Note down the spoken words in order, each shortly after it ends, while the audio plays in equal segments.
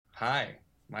Hi,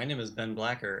 my name is Ben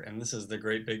Blacker, and this is the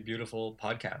Great Big Beautiful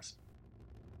Podcast.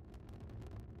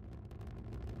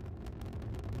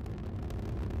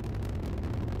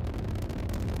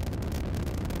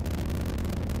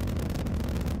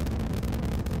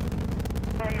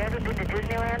 Have you ever been to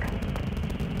Disneyland?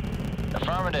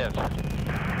 Affirmative.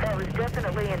 That was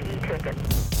definitely an e-ticket.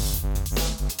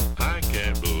 I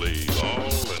can't believe all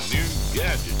the new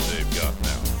gadgets they've got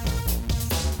now.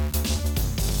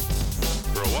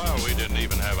 For a while, we didn't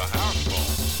even have a house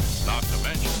phone, not to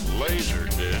mention laser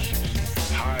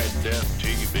discs, high-def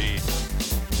TV.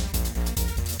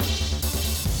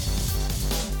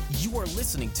 You are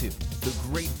listening to the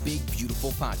Great Big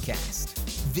Beautiful Podcast.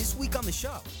 This week on the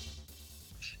show.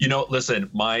 You know, listen,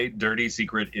 my dirty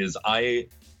secret is I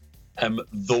am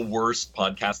the worst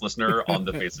podcast listener on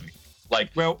the face of the like.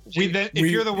 Well, if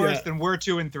you're the worst, then we're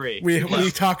 2 and 3.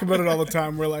 We talk about it all the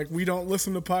time. We're like, we don't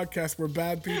listen to podcasts. We're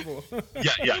bad people.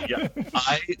 Yeah.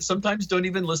 I sometimes don't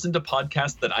even listen to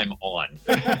podcasts that I'm on.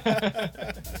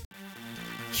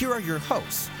 Here are your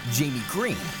hosts, Jamie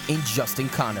Green and Justin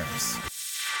Connors.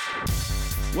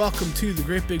 Welcome to the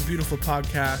Great Big Beautiful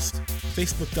Podcast.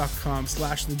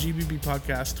 Facebook.com/the GBB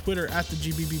Podcast, Twitter @the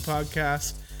GBB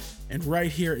Podcast, and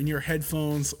right here in your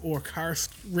headphones or car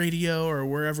radio or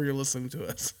wherever you're listening to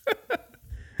us.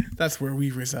 That's where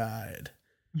we reside.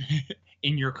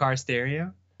 In your car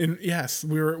stereo? Yes,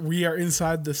 we are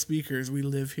inside the speakers. We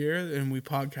live here and we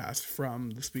podcast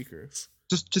from the speakers.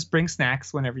 Just bring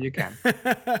snacks whenever you can.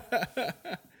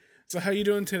 So how you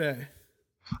doing today?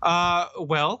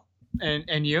 Well,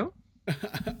 and you?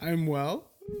 I'm well.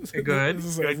 Good. This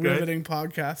is a riveting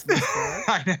podcast.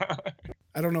 I know.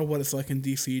 I don't know what it's like in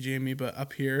DC, Jamie, but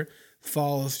up here,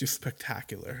 fall is just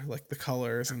spectacular. Like the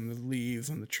colors and the leaves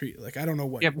and the tree. Like I don't know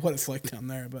what it's like down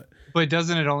there, but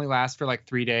doesn't it only last for like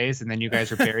 3 days and then you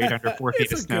guys are buried under 4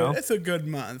 feet of snow? It's a good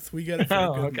month. We get it for a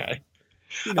good month.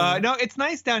 You know. No, it's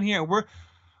nice down here.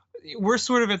 We're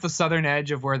sort of at the southern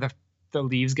edge of where the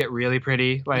leaves get really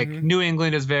pretty. Like New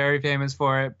England is very famous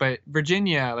for it, but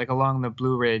Virginia, like along the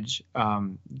Blue Ridge,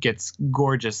 gets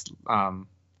gorgeous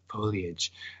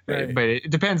foliage. Right. But it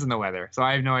depends on the weather. So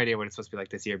I have no idea what it's supposed to be like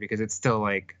this year because it's still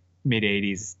like mid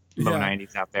 80s, low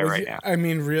 90s out there right now. I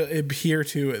mean, here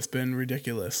too, it's been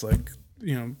ridiculous. Like,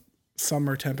 you know,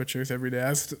 summer temperatures every day. I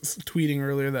was tweeting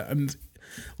earlier that I'm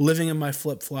living in my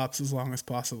flip-flops as long as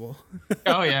possible.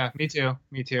 Oh yeah, me too.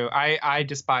 I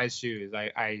despise shoes.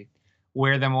 I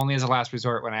wear them only as a last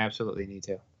resort when I absolutely need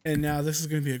to. And now this is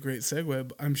going to be a great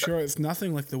segue. I'm sure it's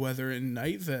nothing like the weather in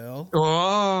Night Vale.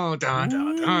 Oh,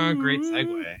 great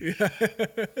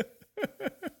segue.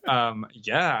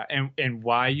 Yeah. And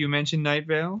why you mentioned Night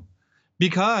Vale?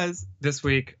 Because this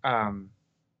week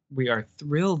we are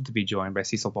thrilled to be joined by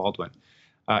Cecil Baldwin.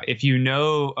 If you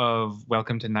know of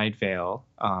Welcome to Night Vale,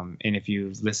 and if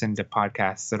you've listened to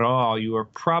podcasts at all, you are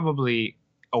probably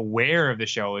aware of the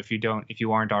show if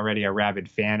you aren't already a rabid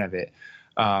fan of it.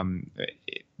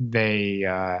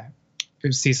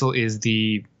 Cecil is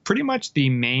pretty much the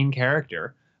main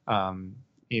character.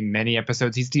 In many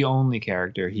episodes, he's the only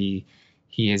character. He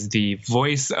is the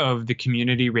voice of the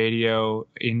community radio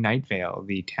in Night Vale,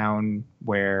 the town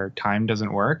where time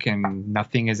doesn't work and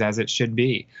nothing is as it should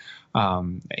be. We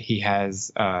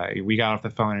got off the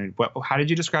phone and how did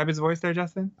you describe his voice there,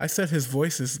 Justin? I said his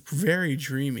voice is very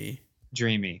dreamy.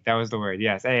 Dreamy. That was the word.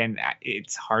 Yes. And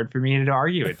it's hard for me to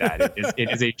argue with that. It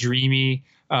is a dreamy,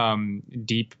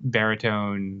 deep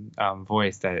baritone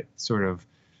voice that sort of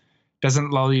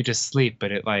doesn't lull you to sleep,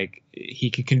 but he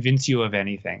could convince you of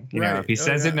anything. You know, if he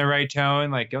says it in the right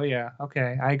tone, like, oh yeah,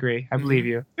 okay, I agree. I believe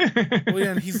you. Well,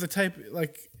 yeah, and he's the type,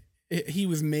 he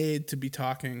was made to be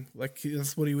talking. Like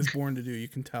that's what he was born to do. You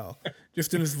can tell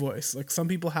just in his voice. Like some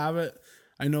people have it.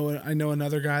 I know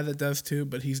another guy that does too,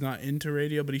 but he's not into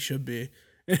radio, but he should be.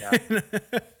 Yeah.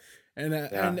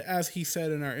 And as he said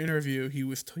in our interview,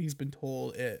 he's been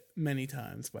told it many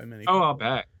times by many people. Oh, I'll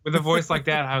bet. With a voice like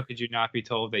that, how could you not be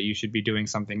told that you should be doing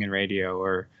something in radio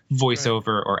or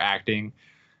voiceover or acting?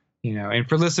 You know, and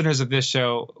for listeners of this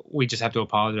show, we just have to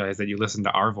apologize that you listen to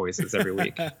our voices every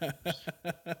week.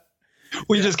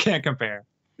 We just can't compare.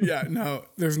 Yeah, no,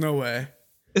 there's no way.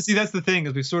 See, that's the thing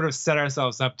is we've sort of set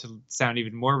ourselves up to sound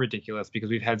even more ridiculous because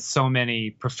we've had so many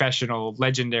professional,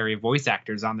 legendary voice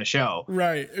actors on the show.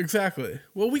 Right, exactly.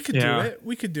 Well, we could do it.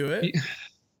 We could do it.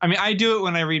 I mean, I do it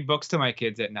when I read books to my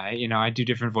kids at night. You know, I do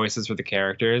different voices for the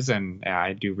characters and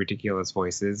I do ridiculous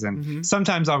voices. And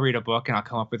sometimes I'll read a book and I'll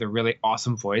come up with a really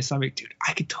awesome voice. I'm like, dude,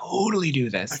 I could totally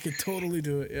do this. I could totally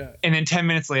do it. Yeah. And then 10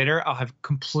 minutes later, I'll have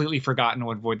completely forgotten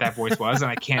what that voice was. And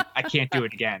I can't do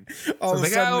it again. All of a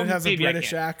sudden it has a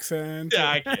British accent. Yeah,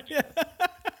 I can't do it.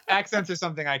 Accents are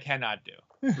something I cannot do.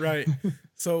 Right.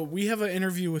 So we have an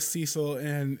interview with Cecil,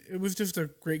 and it was just a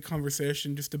great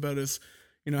conversation just about his,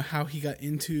 how he got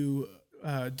into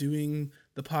doing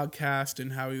the podcast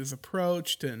and how he was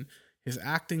approached and his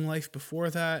acting life before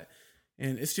that.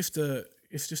 And it's just a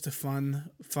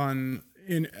fun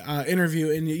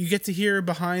interview, and you get to hear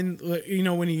behind,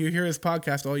 when you hear his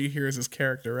podcast, all you hear is his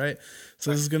character, right? So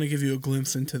this is going to give you a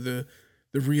glimpse into the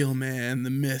real man, the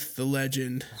myth, the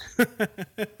legend.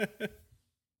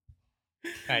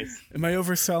 Nice. Am I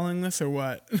overselling this or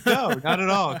what? No, not at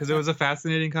all, because it was a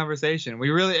fascinating conversation. We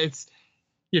really,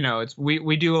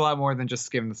 we do a lot more than just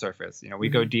skim the surface. We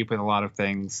go deep with a lot of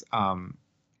things,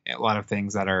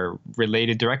 that are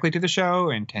related directly to the show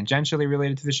and tangentially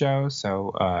related to the show.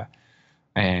 So,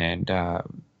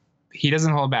 he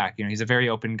doesn't hold back. He's a very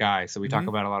open guy, so we talk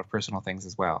about a lot of personal things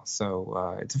as well.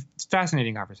 So it's a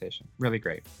fascinating conversation. Really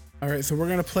great. All right, so we're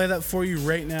gonna play that for you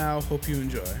right now. Hope you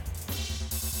enjoy.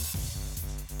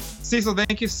 Cecil,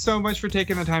 thank you so much for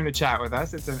taking the time to chat with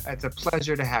us. It's a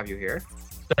pleasure to have you here.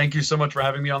 Thank you so much for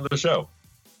having me on the show.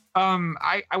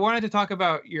 I wanted to talk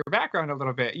about your background a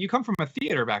little bit. You come from a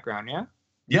theater background, yeah?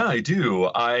 Yeah, I do.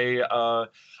 I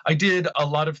did a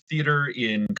lot of theater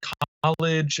in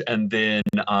college, and then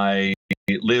I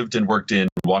lived and worked in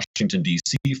Washington,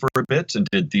 D.C. for a bit and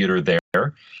did theater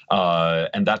there.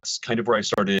 And that's kind of where I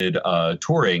started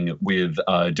touring with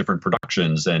different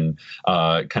productions and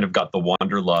kind of got the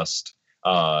wanderlust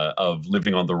of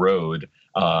living on the road.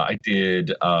 I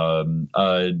did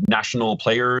National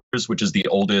Players, which is the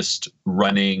oldest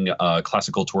running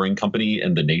classical touring company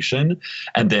in the nation.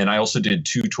 And then I also did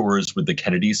 2 tours with the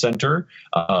Kennedy Center,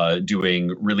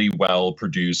 doing really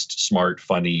well-produced, smart,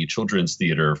 funny children's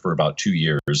theater for about 2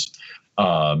 years.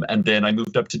 And then I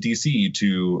moved up to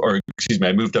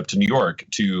I moved up to New York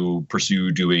to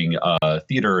pursue doing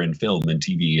theater and film and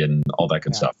TV and all that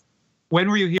good stuff. When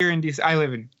were you here in DC? I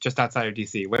live just outside of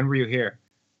DC. When were you here?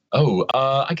 Oh,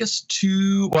 I guess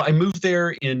I moved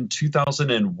there in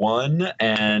 2001,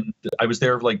 and I was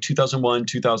there like 2001,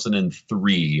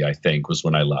 2003, I think, was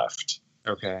when I left.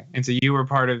 Okay. And so you were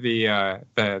part of the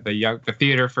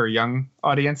theater for young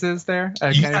audiences there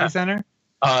at Kennedy Center?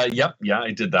 Yep. Yeah,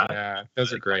 I did that. Yeah,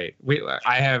 those are great.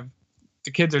 The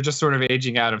kids are just sort of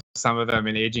aging out of some of them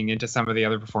and aging into some of the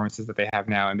other performances that they have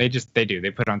now. And they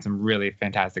put on some really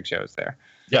fantastic shows there.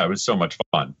 Yeah, it was so much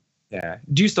fun. Yeah.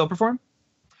 Do you still perform?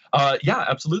 Yeah,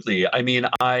 absolutely. I mean,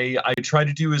 I try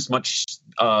to do as much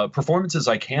performance as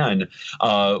I can.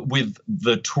 With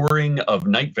the touring of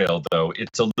Night Vale, though,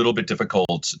 it's a little bit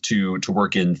difficult to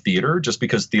work in theater just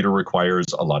because theater requires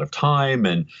a lot of time,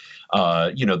 and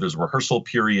there's a rehearsal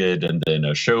period and then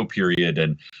a show period,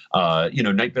 and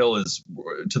Night Vale is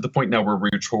to the point now where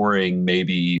we're touring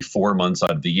maybe 4 months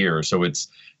out of the year. So it's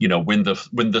when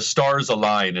the stars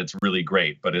align, it's really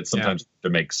great, but it's sometimes to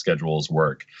make schedules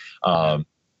work.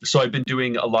 So I've been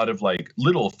doing a lot of like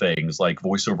little things like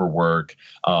voiceover work,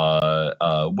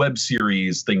 web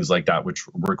series, things like that, which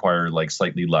require like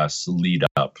slightly less lead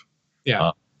up. Yeah.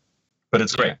 But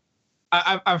it's great.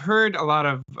 I've heard a lot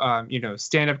of,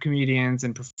 stand-up comedians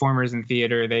and performers in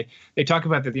theater. They talk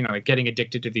about that, like getting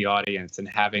addicted to the audience and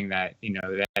having that,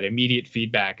 that immediate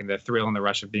feedback and the thrill and the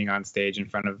rush of being on stage in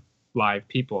front of live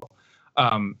people.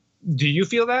 Do you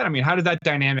feel that? I mean, how does that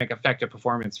dynamic affect a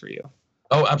performance for you?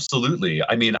 Oh, absolutely.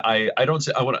 I mean, I don't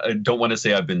want to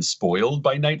say I've been spoiled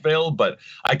by Night Vale, but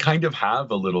I kind of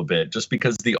have a little bit, just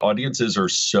because the audiences are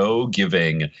so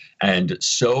giving and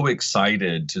so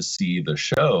excited to see the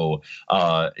show.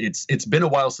 It's been a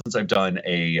while since I've done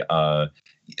a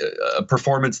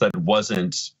performance that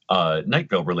wasn't Night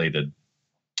Vale related.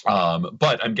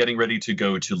 But I'm getting ready to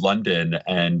go to London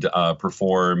and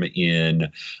perform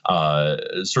in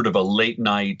sort of a late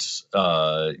night,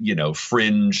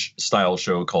 fringe style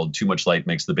show called Too Much Light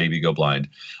Makes the Baby Go Blind,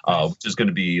 which is going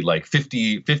to be like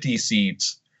 50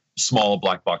 seats, small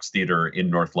black box theater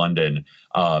in North London.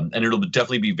 And it'll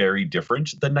definitely be very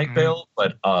different than Night Vale,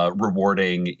 but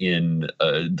rewarding in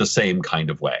the same kind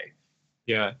of way.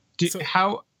 Yeah. So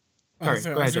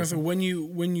when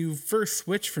you first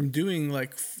switched from doing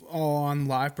like all on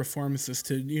live performances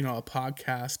to a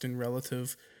podcast in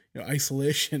relative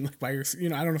isolation, like by your I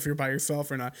don't know if you're by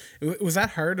yourself or not. Was that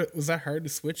hard? Was that hard to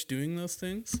switch doing those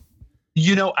things?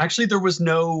 Actually, there was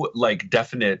no like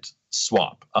definite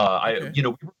swap. Okay.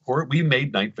 We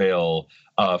made Night Vale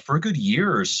for a good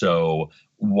year or so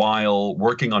while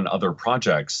working on other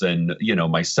projects, and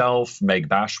myself, Meg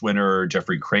Bashwinner,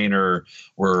 Jeffrey Craner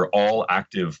were all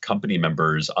active company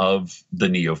members of the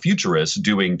Neo Futurists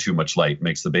doing Too Much Light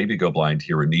Makes the Baby Go Blind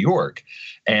here in New York,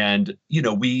 and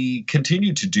we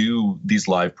continue to do these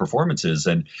live performances,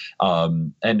 and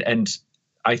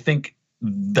I think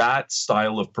that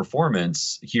style of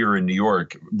performance here in New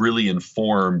York really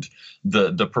informed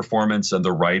the performance and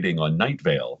the writing on Night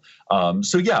Vale.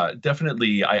 So yeah,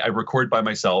 definitely, I record by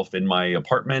myself in my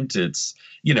apartment. It's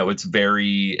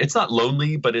not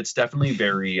lonely, but it's definitely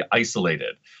very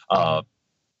isolated.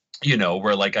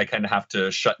 Where like I kind of have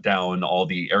to shut down all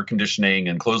the air conditioning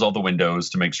and close all the windows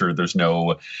to make sure there's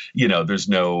no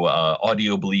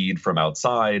audio bleed from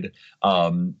outside.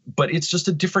 But it's just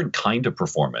a different kind of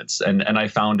performance, and I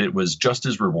found it was just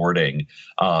as rewarding.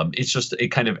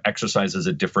 It kind of exercises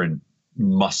a different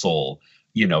muscle,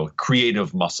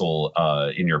 creative muscle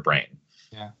in your brain.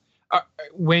 Yeah.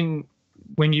 When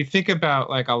you think about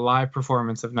like a live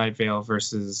performance of Night Vale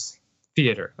versus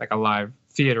theater, like a live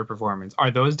theater performance, are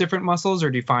those different muscles, or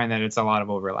do you find that it's a lot of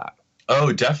overlap?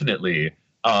 Oh, definitely.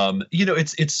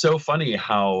 It's so funny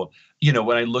how,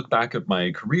 when I look back at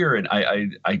my career, and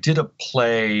I did a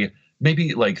play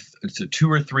maybe like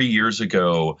 2 or 3 years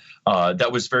ago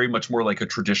that was very much more like a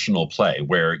traditional play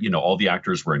where, all the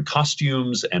actors were in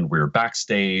costumes and we're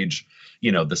backstage,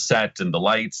 the set and the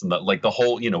lights and the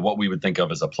whole, what we would think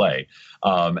of as a play.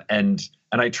 And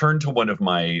I turned to one of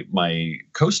my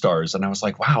co-stars and I was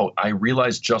like, wow, I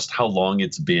realized just how long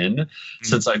it's been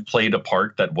since I played a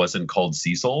part that wasn't called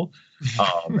Cecil.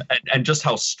 And just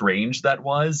how strange that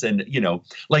was. And,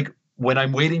 like when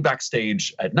I'm waiting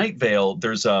backstage at Night Vale,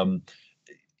 there's a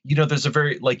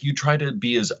very, like, you try to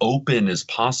be as open as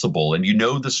possible, and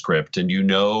the script and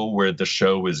where the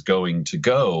show is going to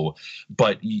go,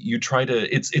 but you try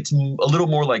to, it's a little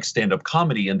more like stand-up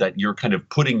comedy in that you're kind of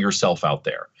putting yourself out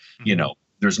there.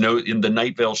 There's no, in the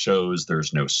Night Vale shows,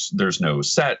 there's no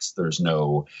sets, there's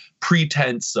no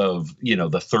pretense of,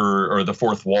 the third or the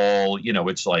fourth wall.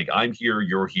 It's like, I'm here,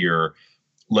 you're here.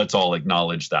 Let's all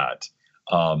acknowledge that.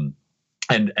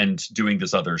 And doing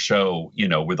this other show,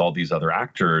 with all these other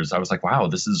actors, I was like, wow,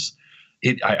 this is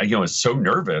it. I was so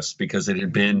nervous because it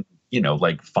had been,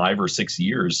 like 5 or 6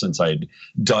 years since I'd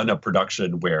done a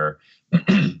production where,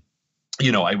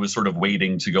 I was sort of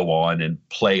waiting to go on and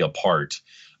play a part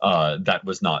that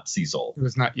was not Cecil. It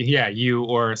was not, you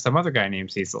or some other guy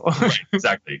named Cecil. Right,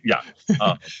 exactly. Yeah.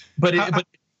 But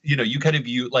you kind of,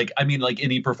 like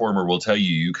any performer will tell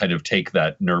you, you kind of take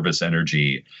that nervous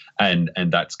energy and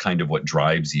that's kind of what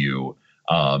drives you.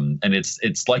 And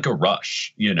it's like a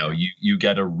rush, you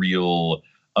get a real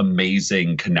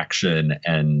amazing connection,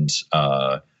 and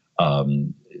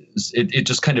it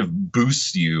just kind of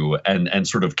boosts you and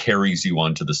sort of carries you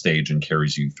onto the stage and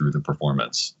carries you through the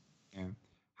performance. Yeah.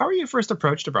 How were you first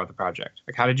approached about the project?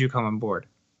 Like, how did you come on board?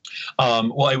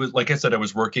 Well, I was, like I said, I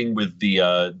was working with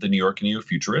the New York Neo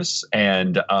Futurists,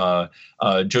 and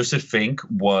Joseph Fink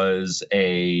was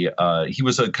he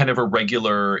was a kind of a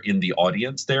regular in the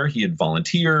audience there. He had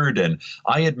volunteered, and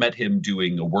I had met him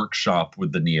doing a workshop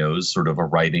with the Neos, sort of a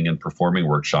writing and performing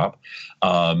workshop.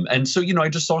 And so, I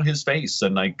just saw his face,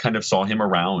 and I kind of saw him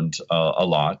around a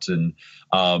lot. And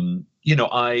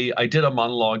I did a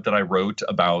monologue that I wrote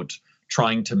about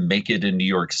trying to make it in New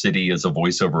York City as a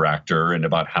voiceover actor, and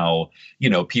about how,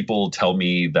 people tell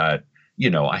me that,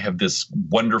 I have this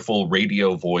wonderful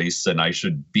radio voice and I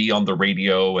should be on the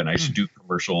radio and I should do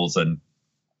commercials. And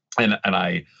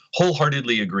I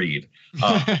wholeheartedly agreed.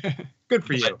 Good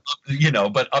for you.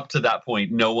 But up to that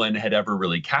point, no one had ever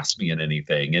really cast me in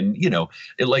anything. And,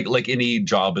 like any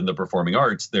job in the performing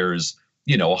arts, there's,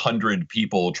 100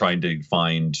 people trying to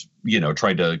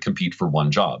compete for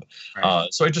one job. Right.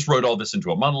 So I just wrote all this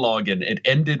into a monologue, and it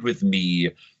ended with me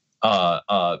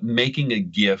making a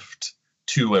gift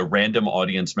to a random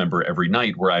audience member every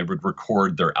night where I would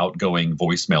record their outgoing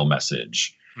voicemail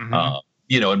message.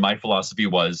 Mm-hmm. And my philosophy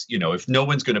was, if no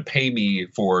one's going to pay me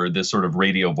for this sort of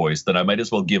radio voice, then I might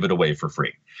as well give it away for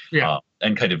free. Yeah.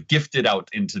 And kind of gift it out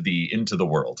into the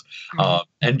world. Mm-hmm.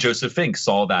 And Joseph Fink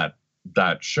saw that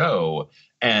show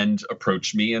and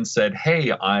approached me and said,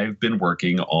 hey, I've been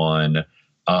working on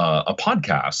a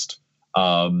podcast.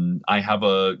 I have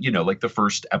like the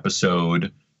first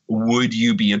episode would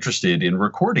you be interested in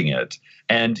recording it?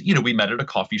 And, we met at a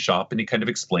coffee shop and he kind of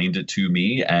explained it to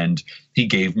me, and he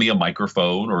gave me a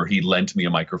microphone, or he lent me a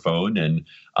microphone. And,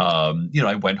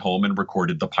 I went home and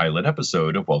recorded the pilot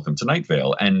episode of Welcome to Night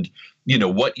Vale. And,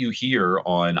 what you hear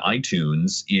on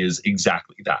iTunes is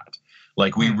exactly that.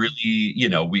 Like, we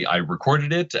really, I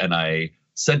recorded it and I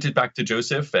sent it back to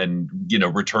Joseph and,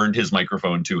 returned his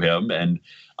microphone to him. And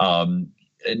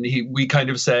we kind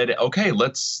of said, okay,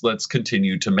 let's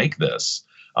continue to make this.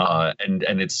 And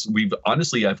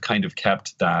I've kind of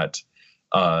kept that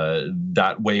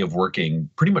way of working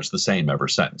pretty much the same ever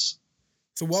since.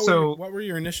 So what were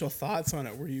your initial thoughts on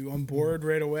it? Were you on board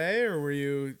right away,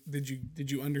 or did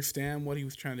you understand what he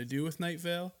was trying to do with Night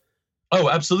Vale? Oh,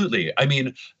 absolutely. I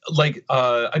mean,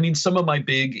 some of my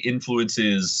big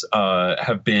influences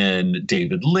have been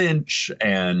David Lynch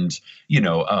and,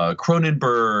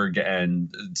 Cronenberg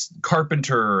and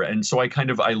Carpenter. And so I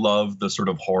love the sort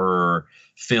of horror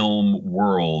film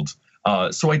world.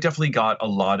 So I definitely got a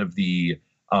lot of the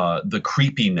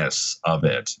creepiness of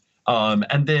it.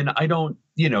 And then I don't,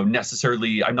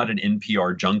 necessarily, I'm not an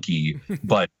NPR junkie,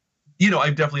 but,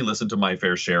 I've definitely listened to my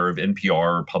fair share of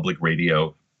NPR, public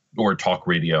radio, or talk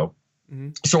radio. Mm-hmm.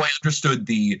 So I understood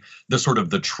the sort of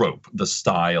the trope, the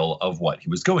style of what he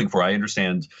was going for. I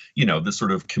understand, the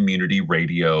sort of community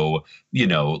radio,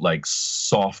 like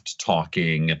soft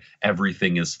talking,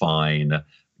 everything is fine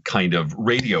kind of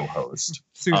radio host.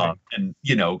 And,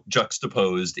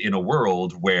 juxtaposed in a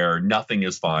world where nothing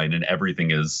is fine and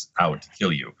everything is out to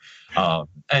kill you.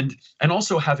 And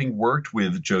also having worked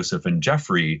with Joseph and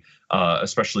Jeffrey,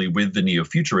 especially with the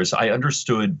neo-futurists, I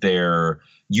understood their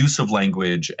use of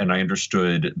language and I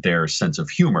understood their sense of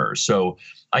humor. So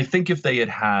I think if they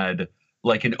had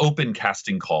like an open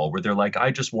casting call where they're like,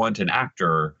 I just want an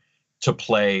actor to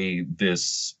play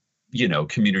this,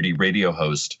 community radio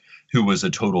host who was a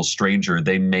total stranger,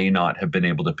 they may not have been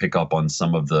able to pick up on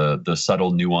some of the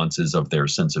subtle nuances of their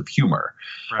sense of humor.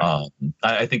 Right.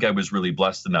 I think I was really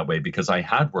blessed in that way because I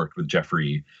had worked with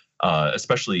Jeffrey,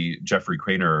 especially Jeffrey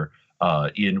Craner,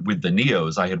 with the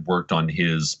Neos. I had worked on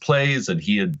his plays and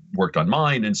he had worked on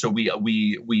mine, and so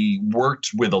we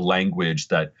worked with a language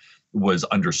that was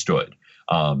understood.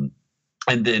 And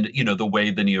then the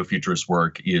way the neo-futurists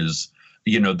work is,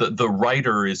 the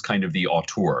writer is kind of the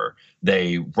auteur.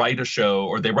 They write a show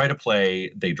or they write a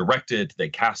play, they direct it, they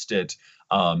cast it,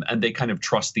 and they kind of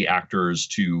trust the actors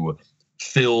to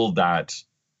fill that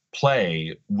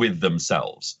play with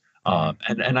themselves.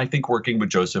 And I think working with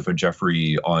Joseph and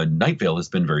Jeffrey on Night Vale has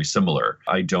been very similar.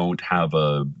 I don't have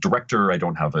a director, I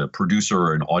don't have a producer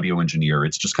or an audio engineer.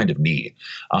 It's just kind of me.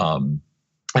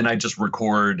 And I just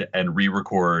record and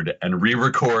re-record and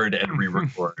re-record and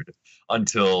re-record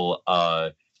until,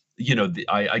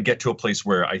 I get to a place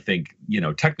where I think,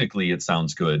 technically it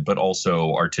sounds good, but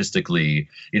also artistically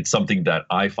it's something that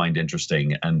I find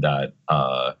interesting and that,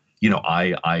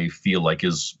 I feel like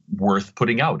is worth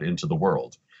putting out into the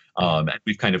world. And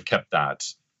we've kind of kept that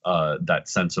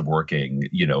sense of working,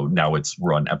 now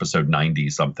we're on episode 90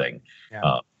 something.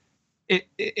 Yeah.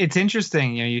 It's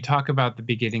interesting, you talk about the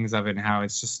beginnings of it and how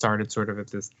it's just started sort of at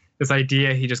this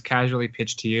idea he just casually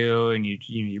pitched to you, and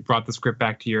you brought the script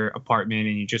back to your apartment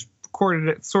and you just recorded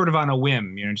it sort of on a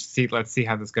whim, let's see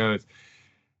how this goes.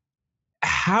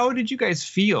 How did you guys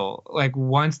feel like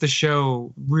once the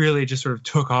show really just sort of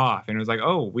took off and it was like,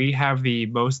 oh, we have the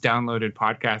most downloaded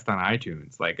podcast on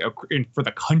iTunes, like for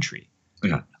the country?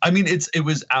 Yeah. I mean, it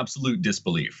was absolute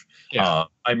disbelief. Yeah.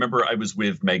 I remember I was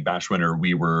with Meg Bashwinner.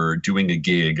 We were doing a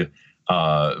gig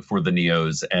for the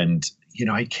Neos, and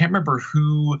I can't remember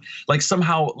who. Like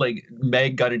somehow, like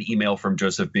Meg got an email from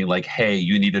Joseph being like, "Hey,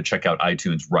 you need to check out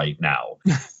iTunes right now."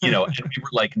 And we were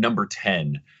like number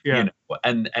 10. Yeah.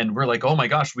 And we're like, oh my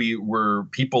gosh,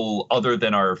 people other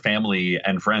than our family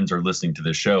and friends are listening to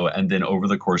this show. And then over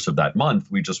the course of that month,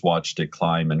 we just watched it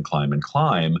climb and climb and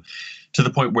climb to the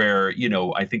point where,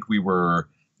 I think we were,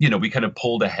 we kind of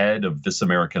pulled ahead of This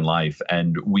American Life,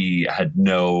 and we had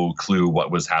no clue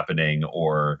what was happening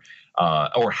or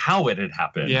how it had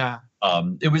happened. Yeah.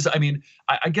 It was,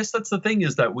 I guess that's the thing,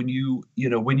 is that when you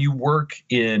work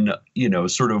in,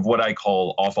 sort of what I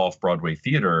call off Broadway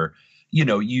theater,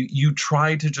 you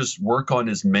try to just work on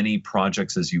as many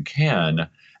projects as you can,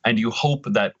 and you hope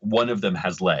that one of them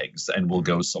has legs and will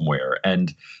go somewhere.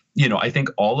 And, I think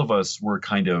all of us were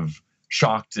kind of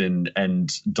shocked and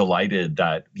delighted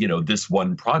that, this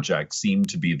one project seemed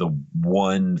to be the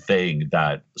one thing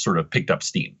that sort of picked up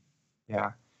steam.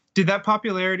 Yeah. Did that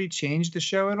popularity change the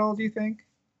show at all, do you think?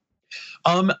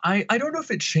 I don't know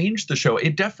if it changed the show.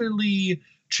 It definitely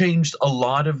changed a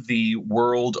lot of the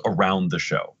world around the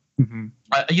show.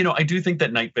 I do think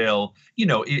that Night Vale,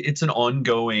 it's an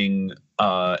ongoing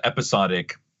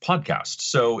episodic podcast.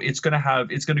 So it's going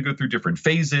to go through different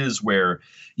phases where,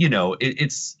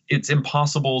 it's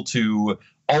impossible to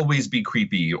always be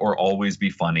creepy or always be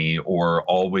funny or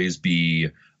always be,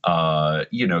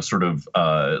 sort of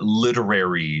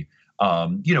literary.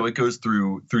 It goes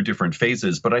through different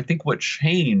phases. But I think what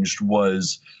changed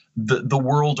was the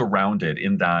world around it,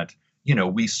 in that,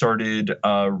 we started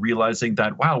realizing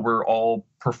that, wow, we're all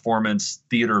performance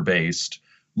theater based.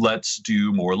 Let's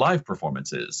do more live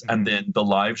performances. And then the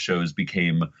live shows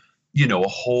became, a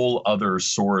whole other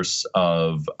source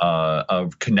of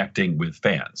connecting with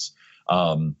fans.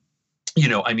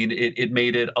 It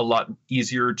made it a lot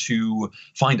easier to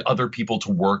find other people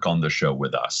to work on the show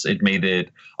with us. It made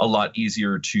it a lot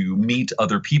easier to meet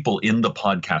other people in the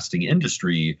podcasting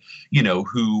industry,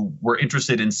 who were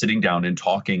interested in sitting down and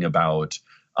talking about,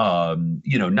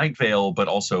 Night Vale, but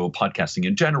also podcasting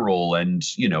in general, and,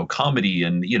 comedy,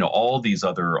 and, all these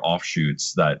other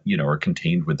offshoots that, are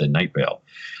contained within Night Vale.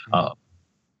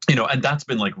 And that's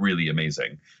been like really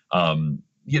amazing. And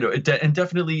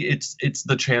definitely it's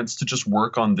the chance to just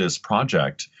work on this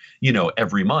project,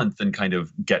 every month, and kind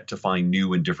of get to find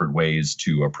new and different ways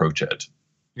to approach it.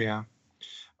 Yeah.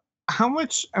 How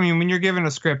much, when you're given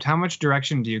a script, how much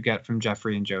direction do you get from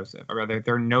Jeffrey and Joseph? Or are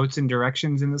there notes and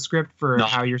directions in the script for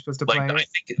how you're supposed to play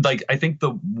it? I think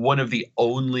one of the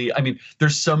only,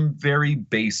 there's some very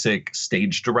basic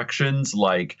stage directions,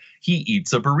 like he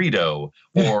eats a burrito,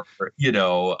 or,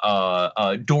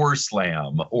 a door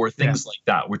slam, or things like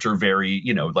that, which are very,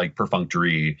 like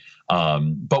perfunctory.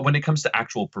 But when it comes to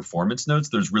actual performance notes,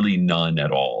 there's really none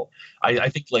at all. I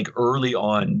think like early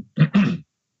on,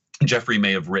 Jeffrey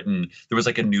may have written, there was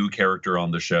like a new character on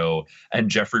the show,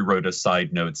 and Jeffrey wrote a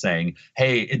side note saying,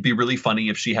 hey, it'd be really funny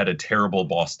if she had a terrible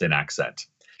Boston accent.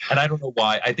 And I don't know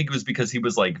why. I think it was because he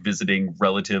was like visiting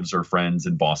relatives or friends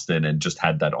in Boston and just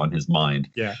had that on his mind.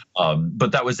 Yeah.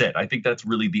 But that was it. I think that's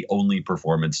really the only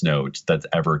performance note that's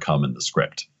ever come in the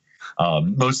script.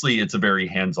 Mostly it's a very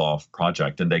hands-off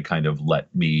project, and they kind of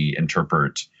let me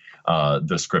interpret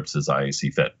the scripts as I see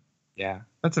fit. Yeah,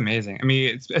 that's amazing.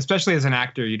 Especially as an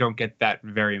actor, you don't get that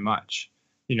very much.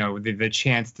 The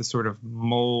chance to sort of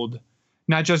mold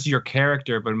not just your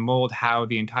character, but mold how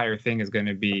the entire thing is going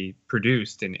to be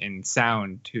produced in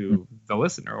sound to the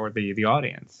listener or the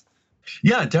audience.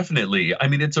 Yeah, definitely.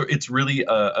 It's really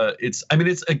it's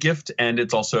a gift, and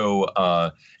it's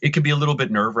also it can be a little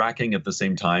bit nerve-wracking at the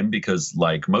same time, because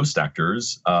like most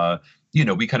actors,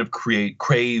 we kind of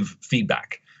crave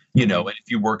feedback. And if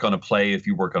you work on a play, if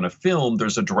you work on a film,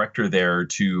 there's a director there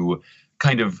to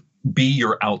kind of be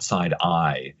your outside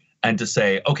eye and to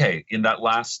say, okay, in that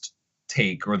last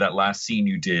take or that last scene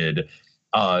you did,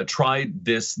 try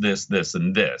this,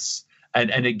 and this.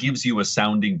 And it gives you a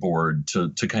sounding board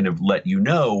to kind of let you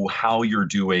know how you're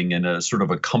doing, and a sort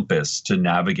of a compass to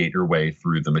navigate your way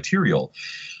through the material.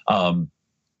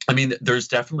 There's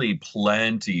definitely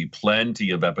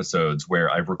plenty of episodes where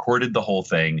I've recorded the whole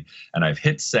thing and I've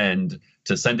hit send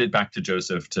to send it back to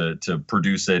Joseph to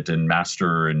produce it and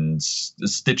master and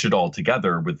stitch it all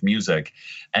together with music.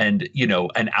 And,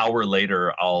 an hour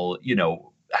later, I'll,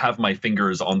 have my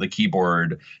fingers on the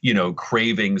keyboard,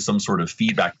 craving some sort of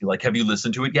feedback. Be like, have you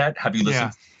listened to it yet? Have you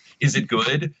listened? Yeah. Is it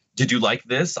good? Did you like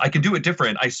this? I can do it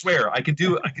different. I swear I could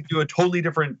do a totally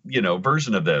different,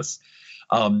 version of this.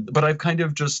 But I've kind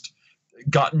of just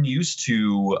gotten used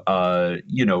to,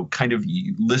 kind of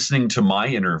listening to my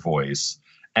inner voice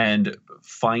and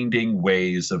finding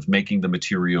ways of making the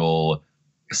material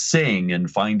sing,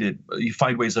 and find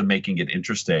ways of making it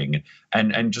interesting,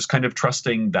 and just kind of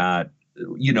trusting that,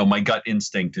 my gut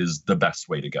instinct is the best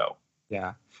way to go.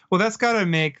 Yeah. Well, that's got to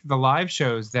make the live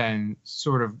shows then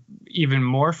sort of even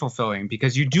more fulfilling,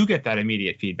 because you do get that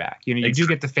immediate feedback. You do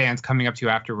get the fans coming up to you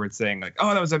afterwards saying like,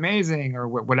 "Oh, that was amazing," or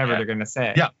whatever they're going to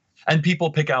say. Yeah, and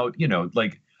people pick out, we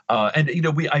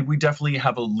definitely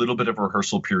have a little bit of a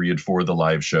rehearsal period for the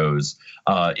live shows,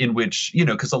 in which,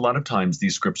 because a lot of times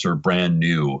these scripts are brand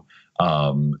new.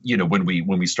 When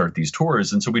we start these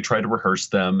tours. And so we try to rehearse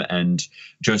them, and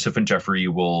Joseph and Jeffrey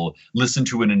will listen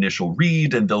to an initial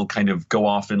read, and they'll kind of go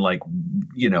off and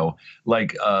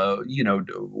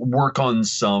work on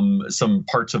some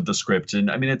parts of the script.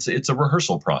 And it's a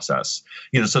rehearsal process,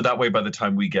 so that way, by the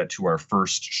time we get to our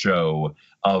first show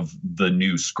of the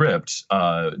new script,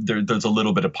 there's a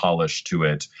little bit of polish to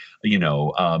it,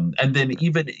 and then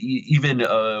even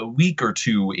a week or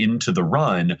two into the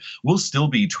run, we'll still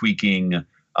be tweaking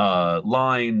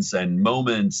lines and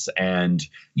moments, and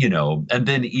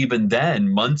then even then,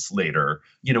 months later,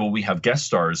 when we have guest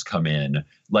stars come in,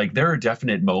 like there are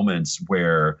definite moments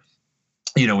where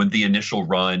in the initial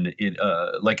run,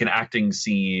 like an acting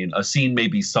scene, a scene may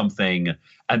be something,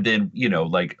 and then,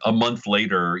 like a month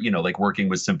later, like working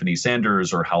with Symphony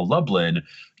Sanders or Hal Lublin,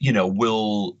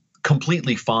 will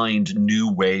completely find new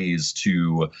ways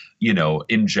to,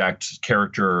 inject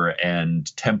character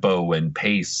and tempo and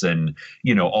pace and,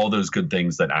 all those good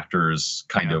things that actors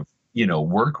kind of,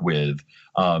 work with.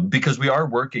 Because we are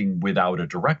working without a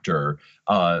director,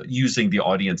 using the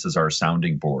audience as our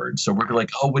sounding board. So we're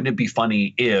like, oh, wouldn't it be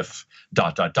funny if ...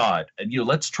 and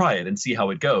let's try it and see how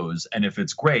it goes. And if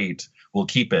it's great, we'll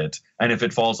keep it. And if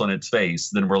it falls on its face,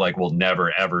 then we're like, we'll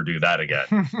never ever do that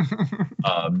again.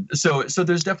 So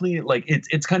there's definitely like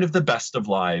it's kind of the best of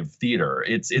live theater.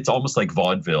 It's almost like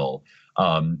vaudeville,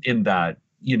 in that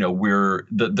we're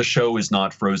the show is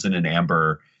not frozen in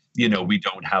amber. We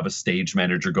don't have a stage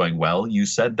manager going, well, you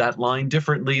said that line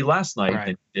differently last night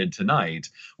than you did tonight,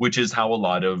 which is how a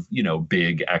lot of,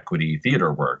 big equity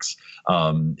theater works.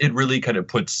 It really kind of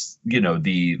puts,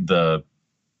 the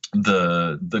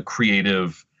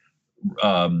creative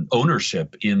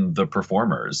ownership in the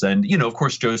performers. And, of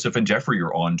course, Joseph and Jeffrey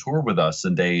are on tour with us,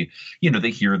 and they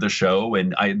hear the show,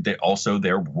 and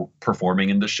they're performing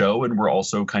in the show. And we're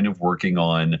also kind of working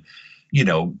on,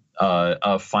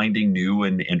 finding new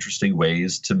and interesting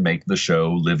ways to make the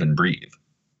show live and breathe.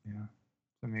 Yeah,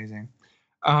 amazing.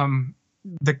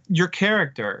 Your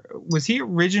character, was he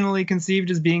originally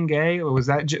conceived as being gay, or was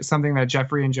that something that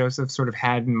Jeffrey and Joseph sort of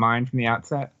had in mind from the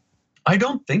outset? I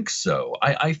don't think so.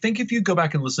 I think if you go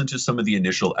back and listen to some of the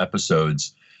initial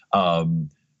episodes,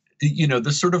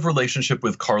 the sort of relationship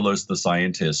with Carlos the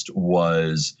scientist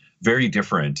was very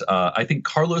different. I think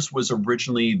Carlos was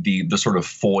originally the sort of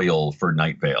foil for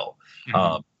Night Vale.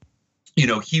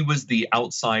 Mm-hmm. He was the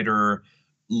outsider,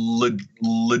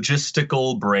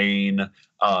 logistical brain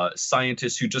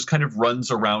scientist who just kind of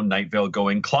runs around Night Vale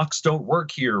going, clocks don't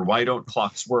work here. Why don't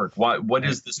clocks work? What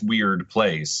is this weird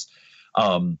place?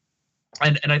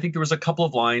 And I think there was a couple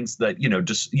of lines that,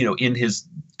 in his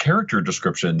character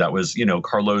description that was,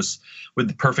 Carlos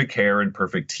with perfect hair and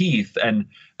perfect teeth. And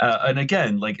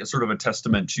again, like sort of a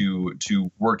testament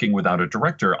to working without a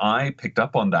director, I picked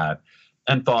up on that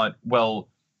and thought, well,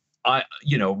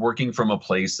 working from a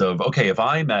place of, okay, if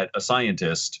I met a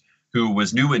scientist who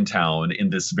was new in town in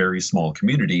this very small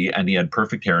community and he had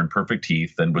perfect hair and perfect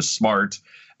teeth and was smart,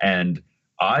 and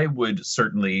I would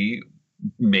certainly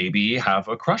maybe have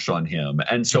a crush on him.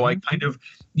 And so I kind of,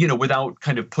 without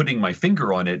kind of putting my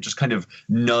finger on it, just kind of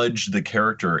nudged the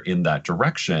character in that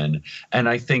direction. And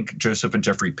I think Joseph and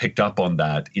Jeffrey picked up on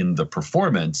that in the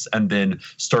performance and then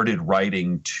started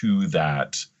writing to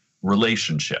that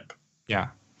relationship. Yeah.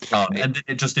 And then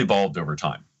it just evolved over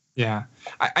time. Yeah.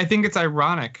 I think it's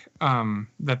ironic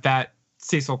that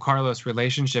Cecil Carlos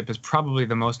relationship is probably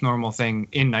the most normal thing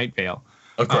in Night Vale.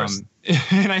 Of course.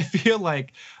 And I feel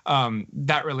like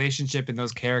that relationship and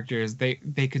those characters, they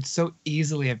could so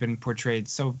easily have been portrayed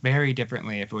so very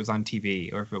differently if it was on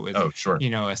TV or if it was, a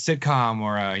sitcom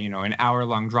or an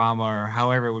hour-long drama or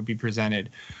however it would be presented.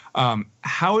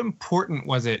 How important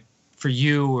was it for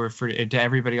you or to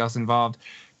everybody else involved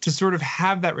to sort of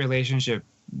have that relationship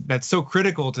that's so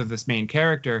critical to this main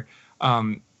character,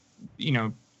 to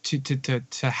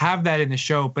have that in the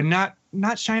show, but not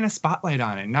shine a spotlight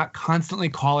on it, not constantly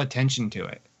call attention to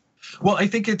it? Well, I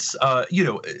think it's,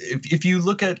 if you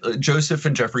look at Joseph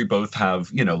and Jeffrey both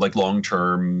have, like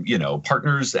long-term,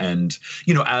 partners. And,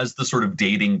 as the sort of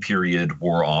dating period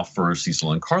wore off for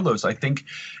Cecil and Carlos, I think,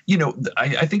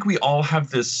 I think we all have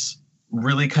this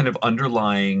really kind of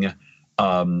underlying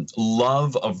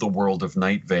love of the world of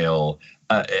Night Vale.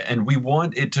 And we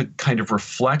want it to kind of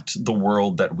reflect the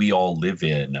world that we all live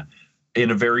in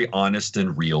a very honest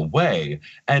and real way.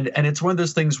 And it's one of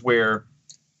those things where,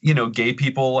 gay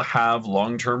people have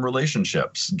long-term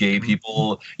relationships. Gay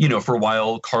people, for a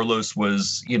while, Carlos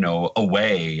was,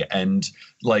 away, and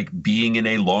like being in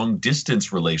a long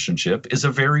distance relationship is a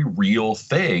very real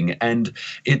thing. And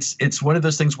it's one of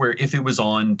those things where if it was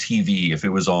on TV, if it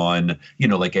was on,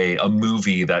 like a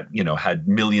movie that, had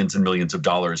millions and millions of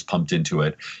dollars pumped into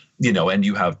it, and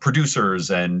you have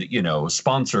producers and,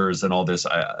 sponsors and all this,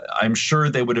 I'm sure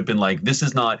they would have been like, this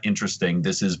is not interesting.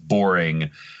 This is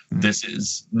boring. This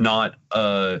is not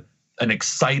an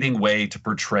exciting way to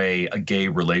portray a gay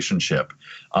relationship.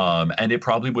 And it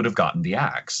probably would have gotten the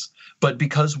axe. But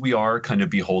because we are kind of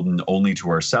beholden only to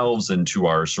ourselves and to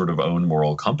our sort of own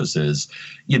moral compasses,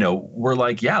 we're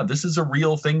like, yeah, this is a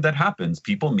real thing that happens.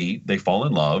 People meet, they fall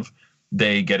in love,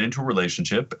 they get into a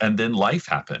relationship, and then life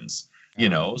happens.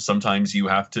 Sometimes you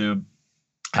have to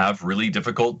have really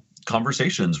difficult,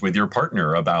 conversations with your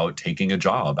partner about taking a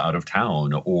job out of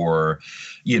town, or,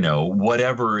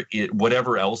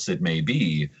 whatever else it may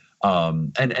be.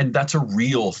 And that's a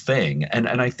real thing. And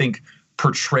I think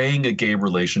portraying a gay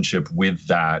relationship with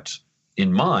that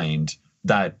in mind,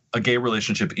 that a gay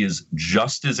relationship is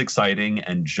just as exciting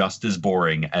and just as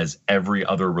boring as every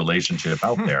other relationship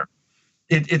out there.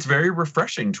 It's very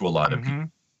refreshing to a lot of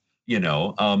people,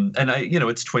 and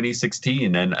it's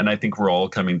 2016, and I think we're all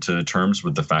coming to terms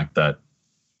with the fact that,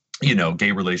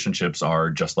 gay relationships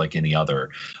are just like any other,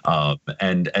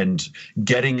 and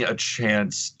getting a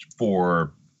chance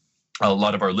for a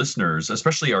lot of our listeners,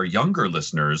 especially our younger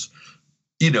listeners,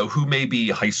 who may be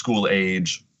high school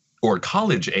age or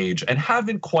college age and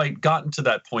haven't quite gotten to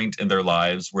that point in their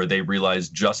lives where they realize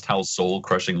just how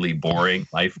soul-crushingly boring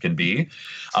life can be.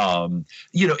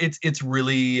 It's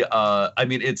really, I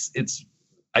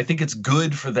think it's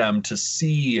good for them to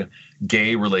see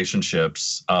gay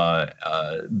relationships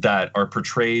that are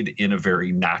portrayed in a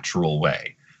very natural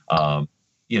way.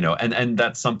 And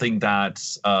that's something that,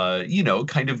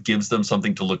 kind of gives them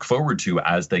something to look forward to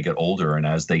as they get older and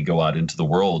as they go out into the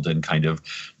world and kind of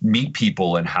meet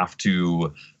people and have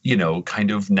to,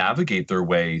 kind of navigate their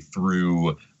way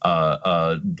through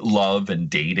love and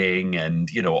dating and,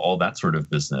 all that sort of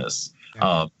business.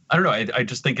 Yeah. I don't know. I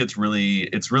just think it's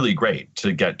really great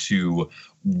to get to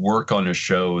work on a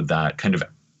show that kind of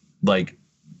like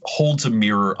holds a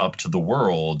mirror up to the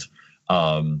world,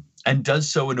 and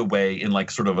does so in a way, in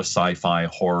like sort of a sci-fi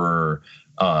horror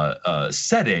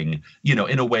setting,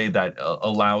 in a way that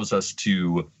allows us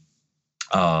to,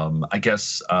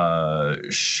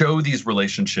 show these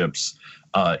relationships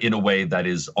in a way that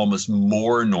is almost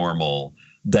more normal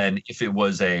than if it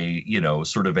was a,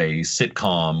 sort of a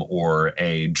sitcom or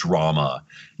a drama,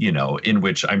 in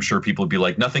which I'm sure people would be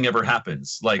like, nothing ever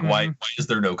happens. Like, why is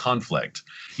there no conflict?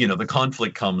 The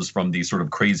conflict comes from the sort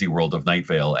of crazy world of Night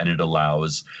Vale, and it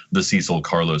allows the Cecil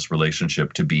Carlos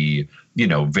relationship to be,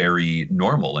 very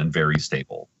normal and very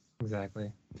stable.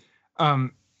 Exactly.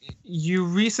 You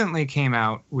recently came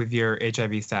out with your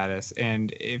HIV status,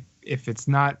 and if it's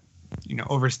not,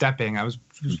 overstepping, I was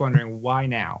just wondering why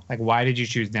now? Like, why did you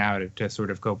choose now to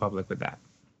sort of go public with that?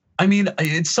 I mean,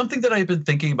 it's something that I've been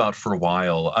thinking about for a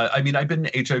while. I've been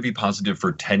HIV positive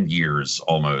for 10 years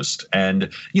almost.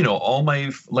 And, a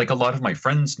lot of my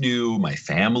friends knew, my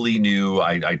family knew.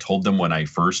 I told them when I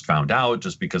first found out,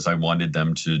 just because I wanted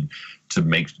them to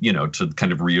make, to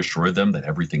kind of reassure them that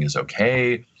everything is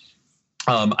okay.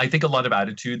 I think a lot of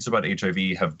attitudes about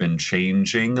HIV have been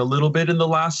changing a little bit in the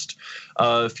last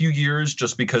few years,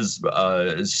 just because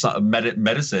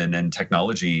medicine and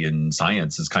technology and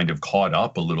science has kind of caught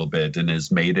up a little bit and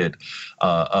has made it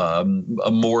a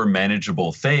more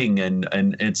manageable thing. And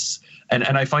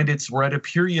I find we're at a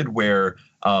period where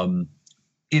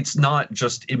it's not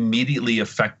just immediately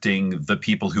affecting the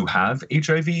people who have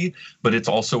HIV, but it's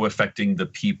also affecting the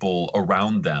people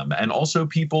around them, and also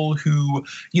people who,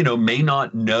 may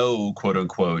not know, quote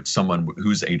unquote, someone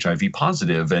who's HIV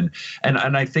positive. And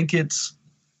I think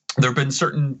there have been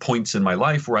certain points in my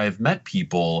life where I've met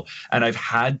people and I've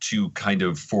had to kind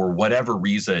of, for whatever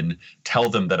reason, tell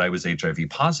them that I was HIV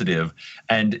positive.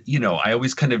 And, I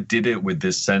always kind of did it with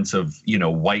this sense of,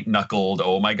 white knuckled,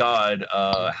 oh my God,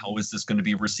 how is this going to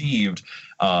be received?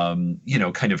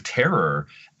 Kind of terror.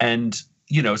 And,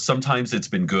 sometimes it's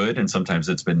been good and sometimes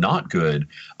it's been not good.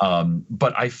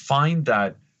 But I find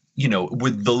that,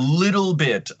 with the little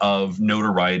bit of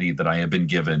notoriety that I have been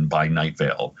given by Night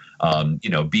Vale,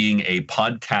 being a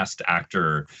podcast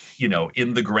actor,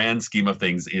 in the grand scheme of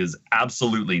things is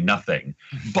absolutely nothing.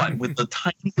 But with the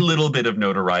tiny little bit of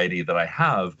notoriety that I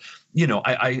have,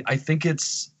 I think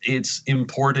it's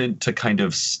important to kind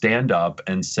of stand up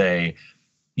and say,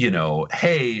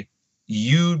 hey,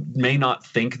 you may not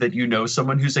think that you know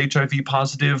someone who's HIV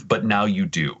positive, but now you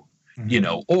do.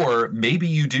 Or maybe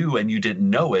you do and you didn't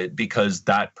know it because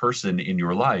that person in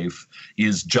your life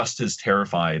is just as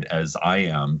terrified as I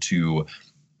am to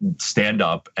stand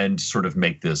up and sort of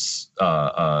make this,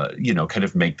 kind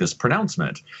of make this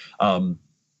pronouncement.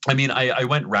 I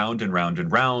went round and round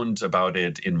and round about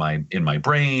it in my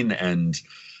brain and,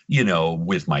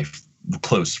 with my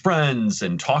close friends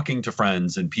and talking to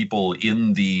friends and people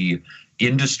in the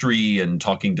industry and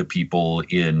talking to people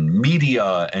in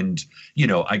media. And,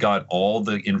 I got all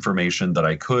the information that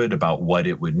I could about what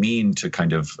it would mean to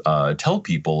kind of tell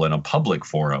people in a public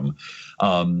forum,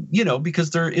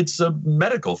 because it's a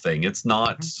medical thing. It's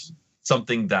not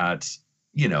something that,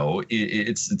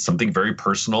 it's something very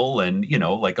personal, and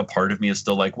like a part of me is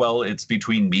still like, well, it's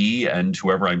between me and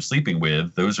whoever I'm sleeping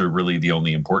with. Those are really the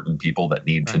only important people that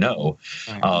need to know.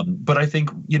 Right. But I think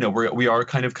we are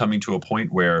kind of coming to a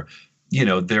point where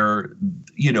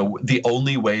the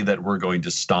only way that we're going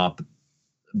to stop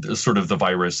sort of the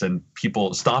virus and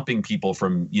stopping people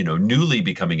from newly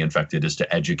becoming infected is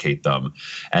to educate them,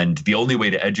 and the only way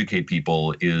to educate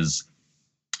people is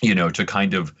to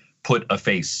kind of put a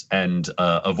face and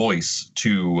a voice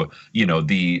to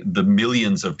the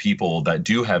millions of people that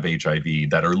do have HIV,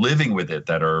 that are living with it,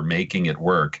 that are making it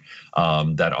work,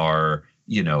 that are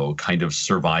kind of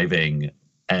surviving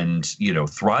and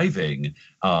thriving,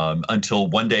 until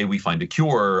one day we find a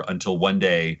cure, until one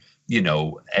day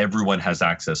everyone has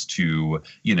access to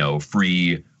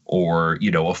free or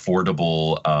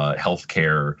affordable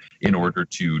healthcare in order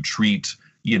to treat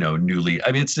newly.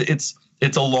 I mean,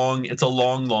 it's a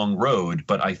long road,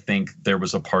 but I think there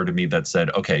was a part of me that said,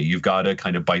 okay, you've got to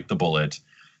kind of bite the bullet,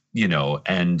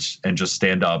 and just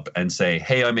stand up and say,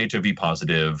 hey, I'm HIV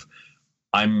positive.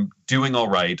 I'm doing all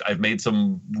right. I've made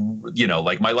some,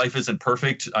 like, my life isn't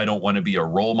perfect. I don't want to be a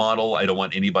role model. I don't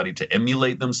want anybody to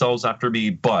emulate themselves after me,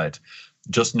 but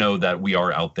just know that we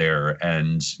are out there,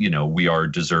 and, we are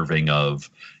deserving of,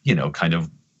 kind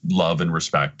of love and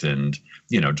respect, and,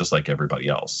 just like everybody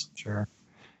else. Sure.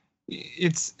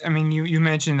 I mean, you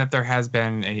mentioned that there has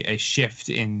been a shift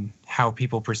in how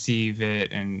people perceive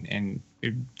it and in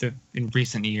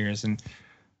recent years, and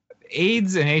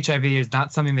AIDS and HIV is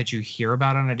not something that you hear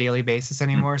about on a daily basis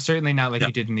anymore. Certainly not like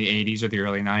you did in the 80s or the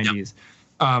early 90s.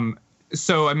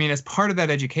 So, I mean, as part of that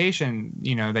education,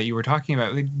 that you were talking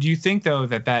about, do you think, though,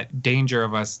 that danger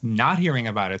of us not hearing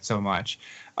about it so much,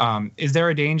 is there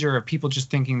a danger of people just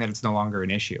thinking that it's no longer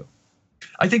an issue?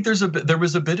 I think there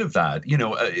was a bit of that.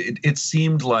 It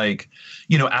seemed like,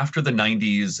 after the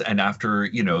 90s and after,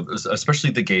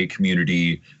 especially the gay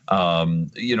community,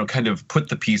 kind of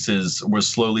was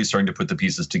slowly starting to put the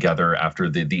pieces together after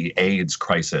the AIDS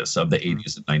crisis of the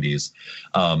 80s and 90s.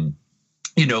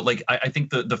 I think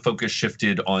the focus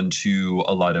shifted onto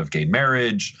a lot of gay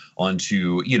marriage,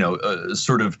 onto,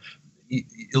 sort of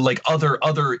like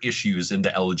other issues in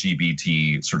the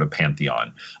LGBT sort of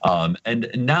pantheon.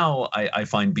 And now I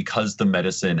find, because the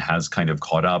medicine has kind of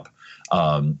caught up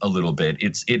a little bit,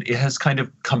 it has kind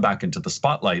of come back into the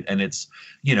spotlight, and it's,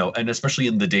 and especially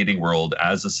in the dating world,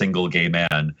 as a single gay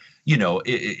man,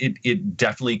 it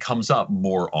definitely comes up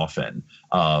more often.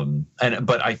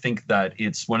 But I think that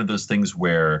it's one of those things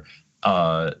where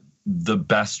the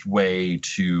best way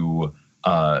to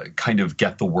kind of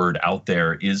get the word out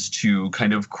there is to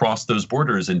kind of cross those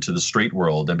borders into the straight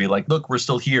world and be like, look, we're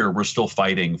still here. We're still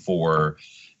fighting for,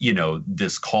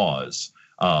 this cause,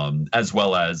 as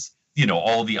well as,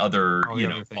 all the other,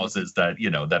 causes that,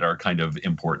 that are kind of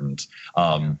important.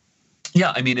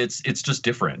 Yeah, I mean, it's just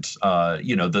different.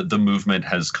 The movement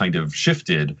has kind of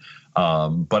shifted.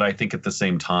 But I think at the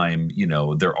same time,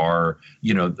 there are,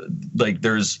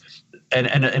 there's,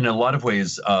 and in a lot of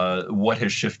ways, what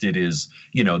has shifted is,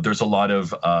 there's a lot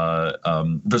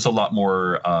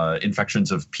more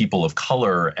infections of people of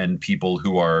color and people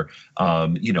who are,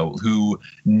 who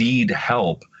need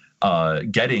help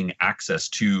getting access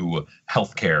to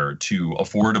healthcare, to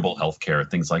affordable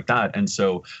healthcare, things like that. And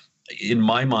so, in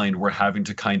my mind, we're having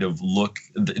to kind of look,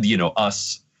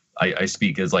 us. I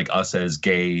speak as like us as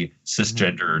gay,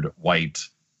 cisgendered, white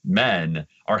men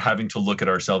are having to look at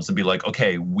ourselves and be like,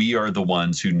 okay, we are the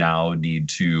ones who now need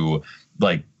to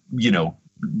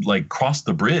cross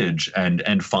the bridge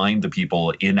and find the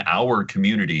people in our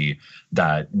community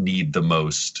that need the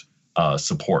most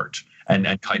support,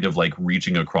 and kind of like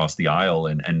reaching across the aisle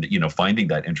and finding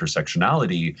that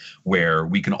intersectionality where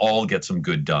we can all get some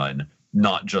good done,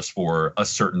 not just for a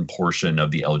certain portion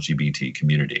of the LGBT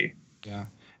community. Yeah.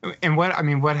 And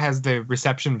what has the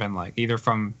reception been like, either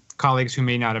from colleagues who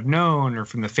may not have known or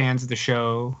from the fans of the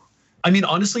show? I mean,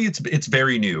 honestly, it's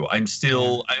very new. I'm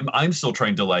still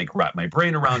trying to like wrap my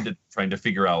brain around it, trying to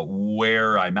figure out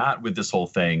where I'm at with this whole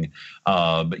thing.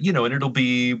 And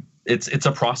it's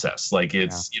a process. Like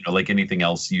it's, like anything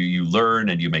else, you learn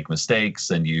and you make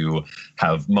mistakes and you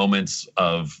have moments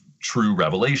of true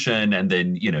revelation, and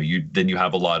then you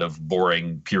have a lot of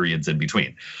boring periods in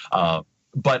between.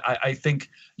 But I think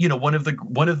one of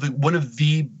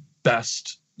the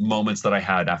best moments that I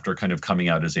had after kind of coming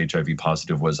out as HIV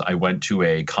positive was I went to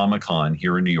a Comic-Con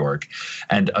here in New York,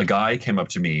 and a guy came up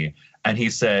to me and he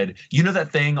said,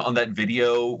 that thing on that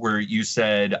video where you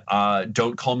said,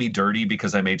 don't call me dirty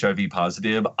because I'm HIV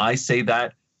positive? I say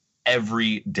that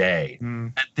every day.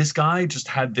 And this guy just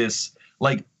had this,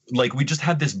 like, like we just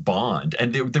had this bond,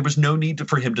 and there was no need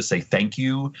for him to say thank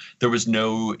you. There was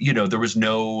no, there was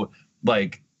no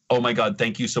like, oh my God,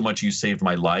 thank you so much, you saved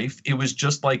my life. It was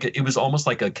just like, it was almost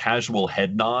like a casual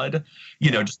head nod,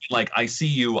 just like, I see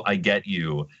you, I get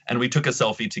you. And we took a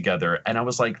selfie together, and I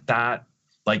was like that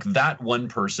one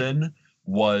person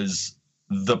was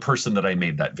the person that I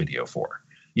made that video for.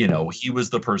 He was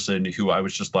the person who I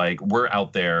was just like, we're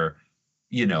out there,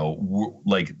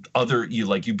 like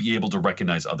you'd be able to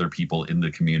recognize other people in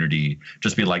the community,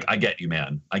 just be like, I get you,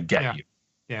 man. I get you.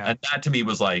 Yeah. And that to me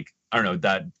was like, I don't know,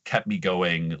 that kept me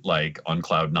going like on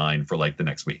cloud 9 for like the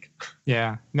next week.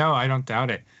 Yeah, no, I don't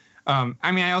doubt it.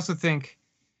 I mean, I also think,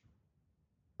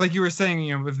 like you were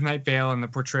saying, with Night Vale and the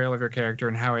portrayal of your character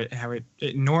and how it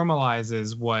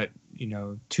normalizes what,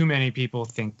 too many people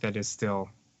think that is still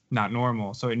not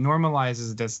normal. So it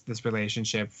normalizes this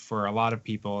relationship for a lot of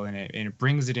people, and it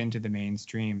brings it into the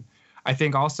mainstream. I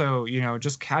think also,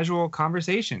 just casual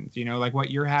conversations, like what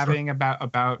you're having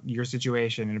about your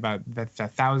situation, and about the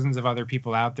thousands of other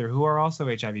people out there who are also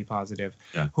HIV positive,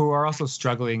 who are also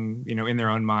struggling, in their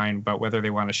own mind, but whether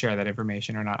they want to share that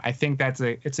information or not. I think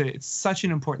it's such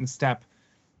an important step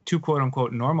to quote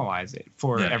unquote normalize it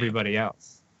for everybody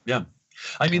else. Yeah.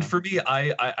 I mean, for me,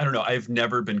 I don't know. I've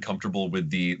never been comfortable with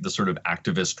the sort of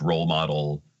activist role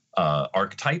model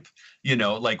archetype.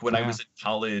 Like when I was in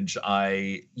college,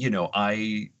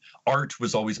 art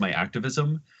was always my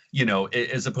activism,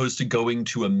 as opposed to going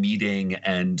to a meeting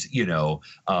and,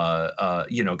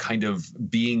 kind of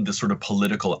being the sort of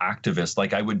political activist.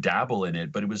 Like I would dabble in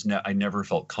it, but I never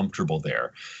felt comfortable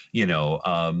there.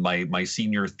 My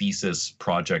senior thesis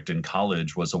project in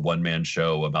college was a one-man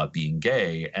show about being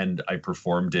gay, and I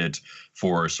performed it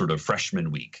for sort of freshman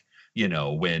week.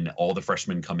 When all the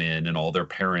freshmen come in and all their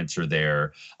parents are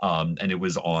there. And it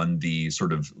was on the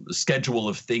sort of schedule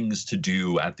of things to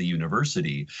do at the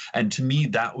university. And to me,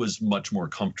 that was much more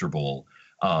comfortable,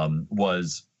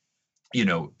 was,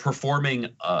 performing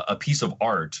a piece of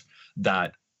art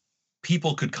that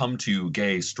people could come to,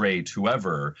 gay, straight,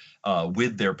 whoever,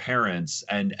 with their parents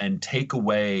and take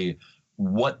away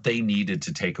what they needed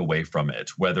to take away from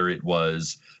it, whether it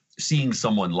was seeing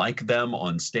someone like them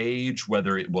on stage,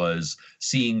 whether it was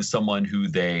seeing someone who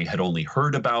they had only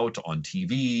heard about on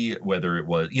TV, whether it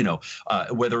was,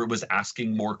 whether it was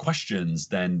asking more questions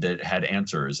than that had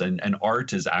answers. And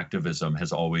art as activism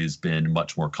has always been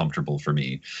much more comfortable for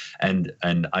me. And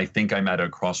I think I'm at a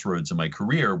crossroads in my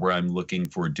career where I'm looking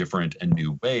for different and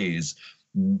new ways,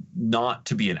 not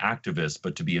to be an activist,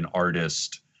 but to be an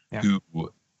artist who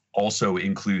also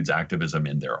includes activism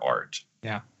in their art.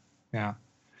 Yeah. Yeah.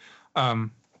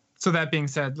 So that being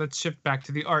said, let's shift back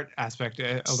to the art aspect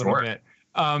a little bit.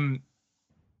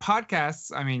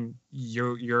 Podcasts, I mean,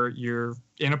 you're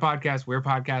in a podcast, we're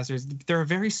podcasters. They're a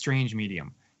very strange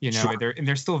medium,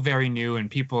 they're still very new, and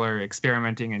people are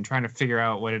experimenting and trying to figure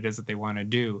out what it is that they want to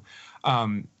do.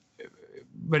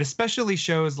 But especially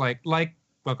shows like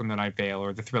Welcome to Night Vale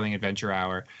or The Thrilling Adventure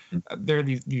Hour, they're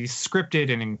these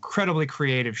scripted and incredibly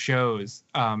creative shows,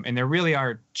 and they really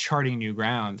are charting new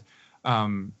ground.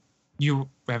 You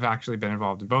have actually been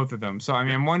involved in both of them. So, I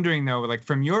mean, I'm wondering, though, like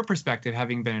from your perspective,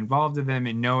 having been involved in them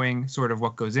and knowing sort of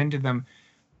what goes into them,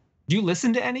 do you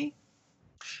listen to any?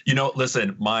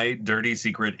 Listen, my dirty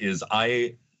secret is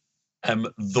I am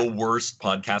the worst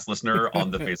podcast listener on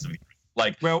the face of the earth.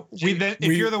 Like, well, if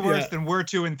you're the worst, then we're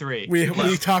 2 and 3.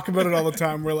 We talk about it all the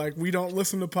time. We're like, we don't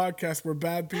listen to podcasts. We're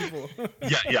bad people.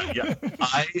 Yeah.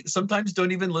 I sometimes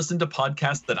don't even listen to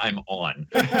podcasts that I'm on.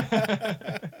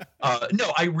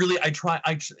 No, I try.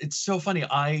 It's so funny.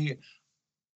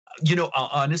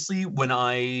 Honestly, when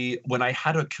I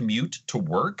had a commute to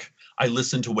work, I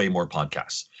listened to way more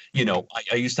podcasts.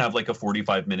 I used to have like a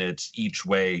 45 minutes each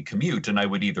way commute, and I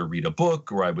would either read a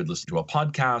book or I would listen to a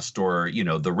podcast or,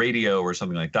 the radio or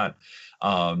something like that.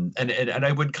 And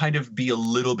I would kind of be a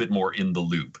little bit more in the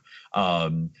loop.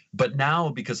 But now,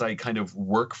 because I kind of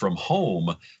work from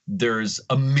home, there's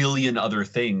a million other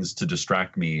things to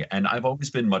distract me. And I've always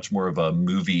been much more of a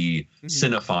movie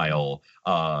cinephile.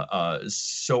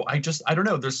 So I don't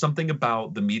know. There's something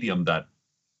about the medium that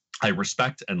I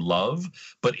respect and love,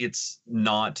 but it's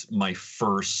not my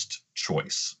first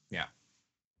choice. Yeah.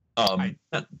 I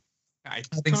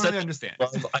totally understand.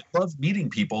 I love meeting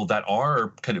people that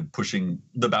are kind of pushing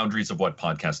the boundaries of what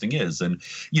podcasting is. And,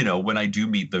 when I do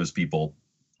meet those people,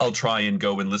 I'll try and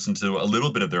go and listen to a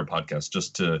little bit of their podcast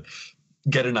just to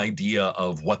get an idea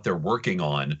of what they're working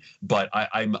on. But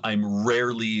I'm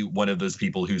rarely one of those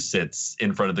people who sits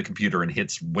in front of the computer and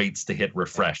waits to hit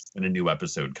refresh when a new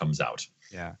episode comes out.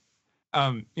 Yeah.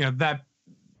 That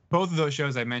both of those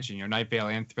shows I mentioned, Night Vale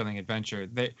and Thrilling Adventure,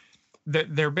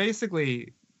 they're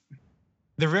basically,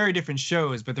 they're very different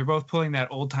shows, but they're both pulling that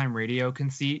old time radio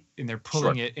conceit and they're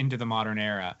pulling it into the modern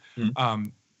era.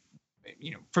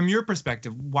 From your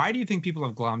perspective, why do you think people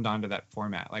have glommed onto that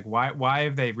format? Like, why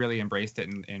have they really embraced it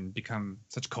and become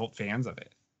such cult fans of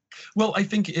it? Well, I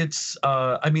think it's,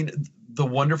 the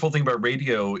wonderful thing about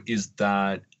radio is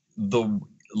that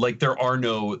there are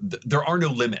no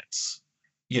limits,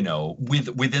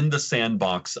 within the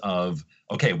sandbox of,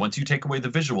 okay, once you take away the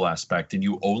visual aspect and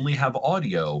you only have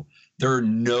audio, there are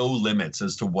no limits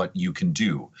as to what you can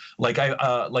do.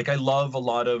 I love a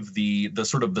lot of the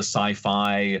sort of the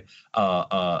sci-fi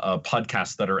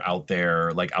podcasts that are out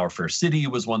there. Like Our Fair City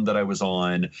was one that I was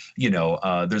on.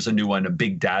 There's a new one.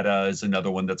 Big Data is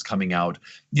another one that's coming out.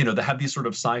 That have these sort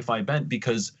of sci-fi bent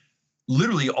because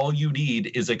literally all you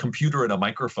need is a computer and a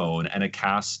microphone and a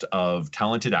cast of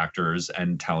talented actors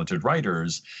and talented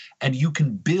writers, and you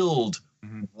can build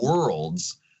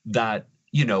worlds that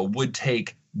would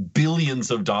take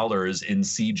billions of dollars in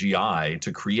CGI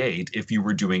to create if you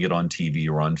were doing it on TV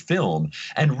or on film.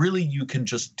 And really, you can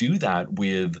just do that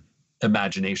with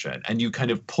imagination, and you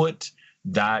kind of put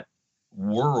that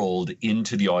world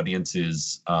into the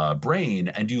audience's brain,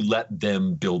 and you let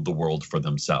them build the world for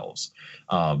themselves.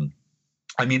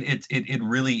 It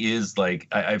really is, like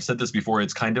I've said this before,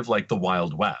 it's kind of like the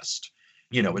Wild West.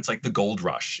 It's like the gold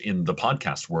rush in the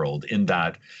podcast world, in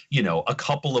that, a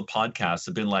couple of podcasts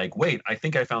have been like, wait, I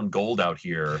think I found gold out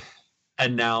here.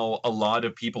 And now a lot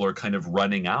of people are kind of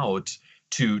running out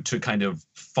to kind of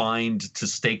to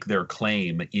stake their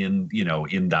claim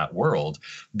in that world,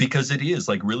 because it is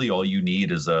like really all you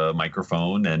need is a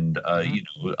microphone and,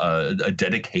 a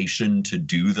dedication to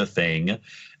do the thing,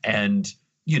 and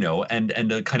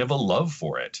a kind of a love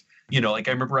for it. I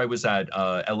remember I was at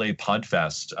LA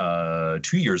Podfest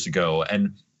 2 years ago,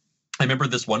 and I remember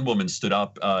this one woman stood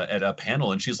up at a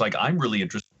panel, and she's like, I'm really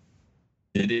interested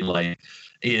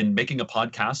in making a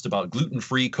podcast about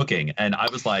gluten-free cooking. And I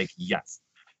was like, yes,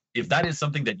 if that is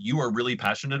something that you are really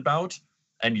passionate about,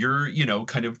 and you're,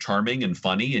 kind of charming and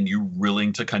funny, and you're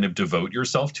willing to kind of devote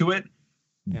yourself to it,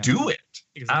 do it.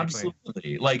 Exactly.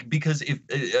 Absolutely. Because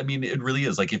it really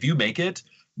is like, if you make it,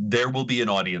 there will be an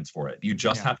audience for it. You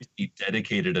just have to be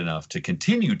dedicated enough to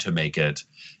continue to make it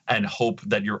and hope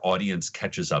that your audience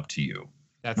catches up to you.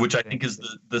 Which I think is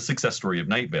the success story of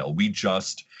Night Vale. We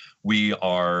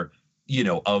are,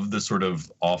 of the sort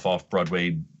of off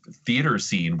Broadway theater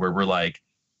scene where we're like,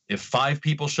 if 5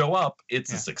 people show up,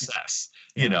 it's a success.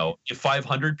 If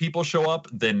 500 people show up,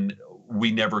 then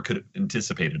we never could have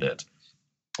anticipated it.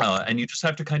 And you just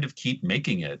have to kind of keep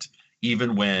making it,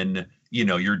 even when,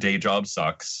 your day job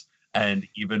sucks. And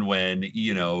even when,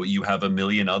 you have a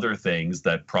million other things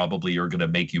that probably are going to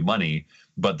make you money,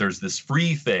 but there's this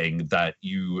free thing that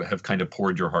you have kind of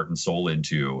poured your heart and soul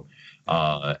into.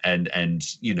 And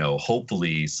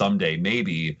hopefully someday,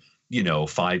 maybe,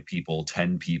 5 people,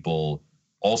 10 people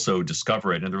also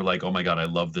discover it. And they're like, oh my God, I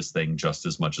love this thing just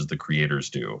as much as the creators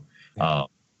do.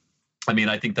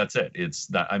 I think that's it. It's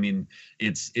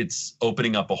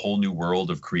opening up a whole new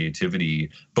world of creativity,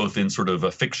 both in sort of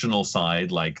a fictional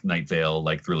side like Night Vale,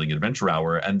 like Thrilling Adventure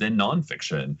Hour, and then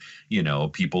nonfiction,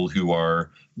 people who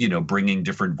are, bringing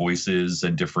different voices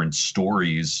and different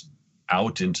stories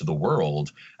out into the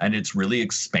world. And it's really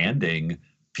expanding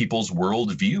people's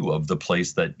worldview of the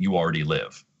place that you already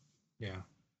live. Yeah.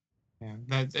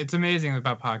 It's amazing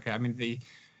about podcast.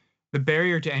 The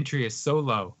barrier to entry is so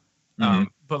low.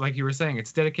 But like you were saying,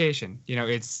 it's dedication.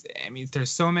 There's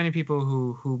so many people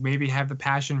who maybe have the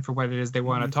passion for what it is they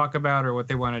want to talk about or what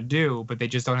they want to do, but they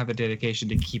just don't have the dedication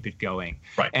to keep it going.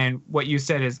 Right. And what you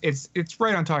said is it's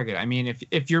right on target.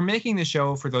 If you're making the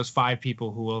show for those 5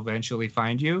 people who will eventually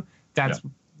find you,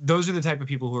 those are the type of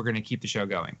people who are going to keep the show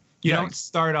going. You don't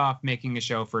start off making a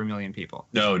show for 1 million people.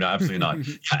 No, absolutely not.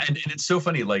 And it's so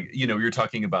funny, you're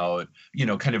talking about,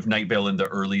 kind of Night Vale in the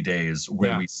early days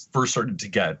when we first started to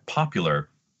get popular,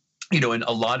 and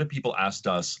a lot of people asked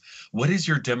us, what is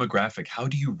your demographic? How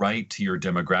do you write to your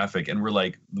demographic? And we're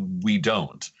like, we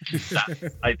don't.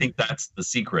 I think that's the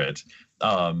secret.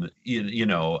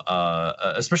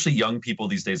 Especially young people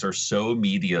these days are so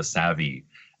media savvy.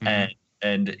 And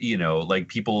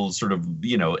people sort of,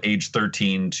 age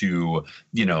 13 to,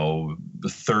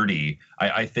 30,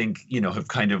 I think, have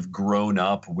kind of grown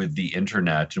up with the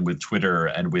internet and with Twitter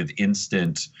and with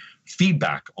instant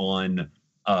feedback on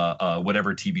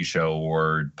whatever TV show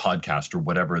or podcast or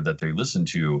whatever that they listen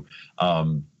to.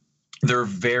 They're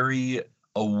very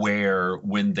aware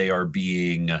when they are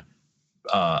being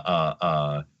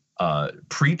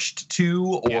preached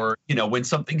to, or, when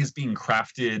something is being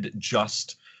crafted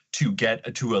just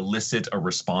to elicit a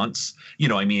response.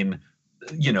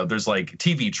 there's like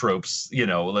TV tropes, the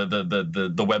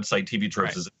website TV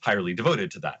tropes is entirely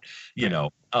devoted to that,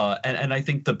 and I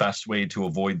think the best way to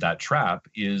avoid that trap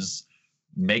is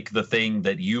make the thing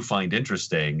that you find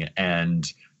interesting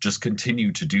and just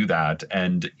continue to do that.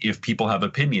 And if people have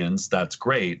opinions, that's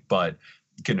great, but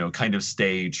kind of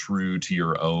stay true to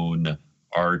your own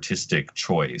artistic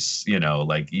choice.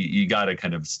 Like you got to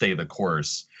kind of stay the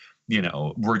course,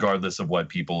 regardless of what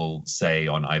people say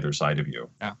on either side of you.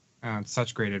 Yeah,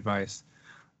 such great advice.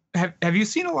 Have you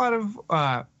seen a lot of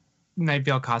Night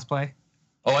Vale cosplay?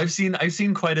 Oh, I've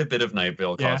seen quite a bit of Night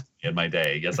Vale cosplay in my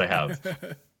day. Yes, I have.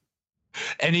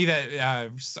 Any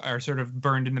that are sort of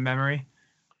burned in the memory?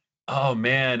 Oh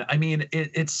man, I mean,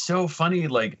 it's so funny.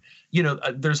 Like,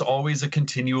 there's always a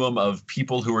continuum of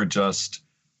people who are just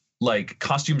like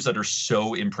costumes that are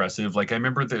so impressive. Like I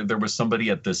remember there was somebody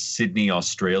at the Sydney,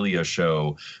 Australia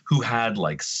show who had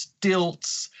like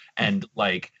stilts and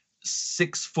like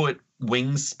 6-foot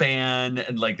wingspan,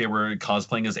 and like they were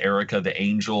cosplaying as Erica the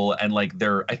Angel, and like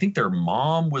I think their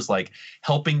mom was like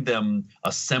helping them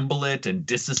assemble it and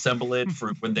disassemble it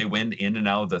for when they went in and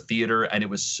out of the theater, and it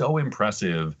was so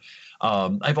impressive.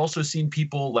 I've also seen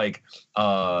people like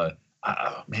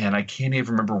man, I can't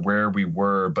even remember where we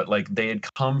were, but like they had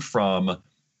come from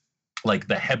like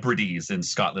the Hebrides in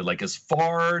Scotland, like as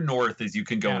far north as you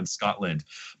can go in Scotland,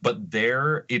 but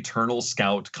their Eternal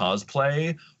Scout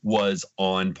cosplay was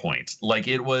on point. Like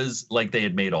it was like they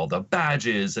had made all the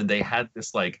badges and they had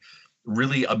this like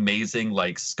really amazing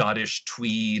like Scottish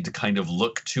tweed kind of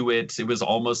look to it. It was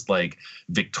almost like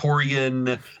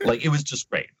Victorian, like it was just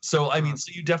great. So I mean,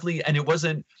 so you definitely, and it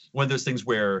wasn't one of those things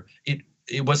where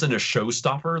it wasn't a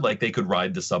showstopper. Like they could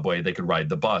ride the subway, they could ride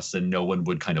the bus, and no one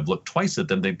would kind of look twice at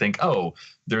them. They'd think, oh,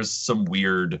 there's some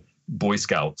weird Boy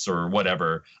Scouts or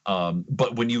whatever.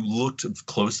 But when you looked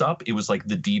close up, it was like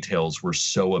the details were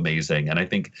so amazing. And I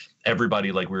think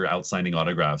everybody, like we were out signing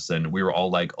autographs and we were all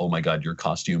like, oh my God, your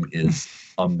costume is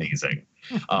amazing.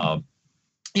 And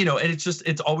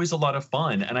it's always a lot of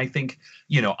fun. And I think,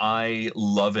 I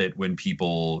love it when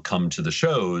people come to the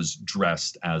shows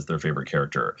dressed as their favorite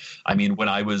character. I mean, when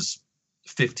I was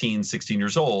 15, 16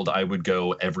 years old, I would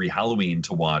go every Halloween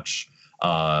to watch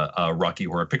a Rocky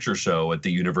Horror Picture Show at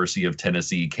the University of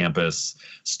Tennessee campus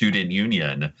student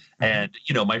union. And,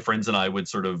 my friends and I would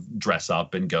sort of dress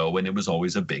up and go, and it was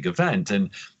always a big event. And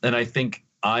I think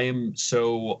I am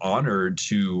so honored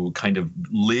to kind of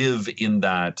live in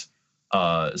that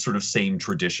sort of same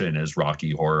tradition as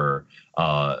Rocky Horror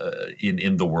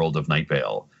in the world of Night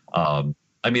Vale.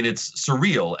 I mean, it's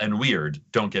surreal and weird,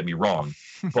 don't get me wrong,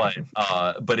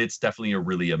 but it's definitely a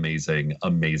really amazing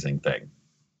thing.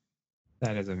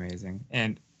 That is amazing.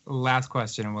 And last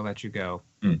question, and we'll let you go.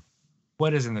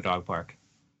 What is in the dog park?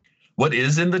 What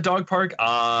is in the dog park?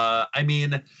 I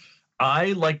mean,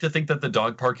 I like to think that the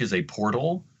dog park is a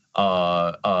portal.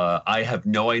 I have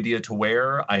no idea to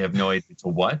where. I have no idea to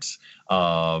what.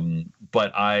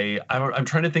 But I'm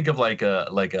trying to think of like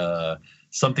a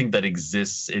something that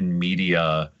exists in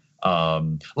media.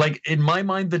 Like in my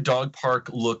mind, the dog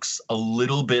park looks a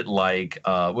little bit like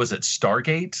was it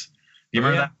Stargate? You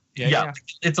remember that? Yeah,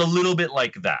 it's a little bit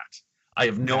like that. I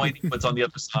have no idea what's on the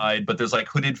other side, but there's like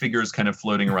hooded figures kind of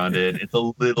floating around it. It's a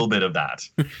little bit of that.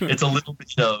 It's a little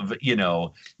bit of,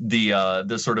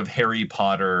 the sort of Harry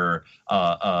Potter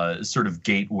sort of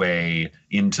gateway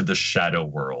into the shadow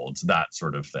world, that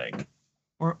sort of thing.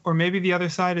 Or maybe the other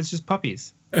side is just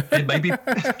puppies. It might be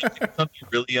something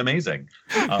really amazing.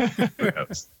 Who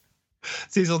knows?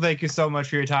 Cecil, thank you so much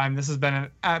for your time. This has been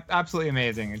absolutely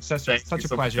amazing. It's such a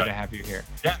pleasure to have you here.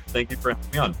 Yeah, thank you for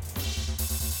having me on.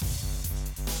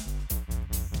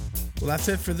 Well, that's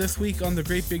it for this week on the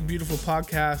Great Big Beautiful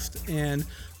Podcast. And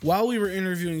while we were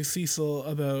interviewing Cecil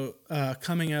about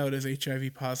coming out as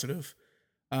HIV positive,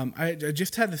 I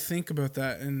just had to think about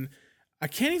that. And I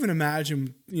can't even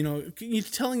imagine,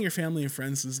 telling your family and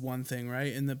friends is one thing,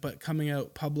 right? But coming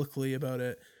out publicly about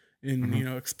it and,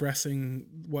 expressing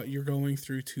what you're going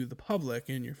through to the public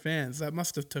and your fans, that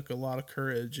must have took a lot of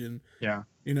courage. And,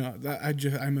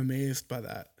 I'm amazed by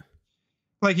that.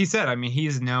 Like he said, I mean,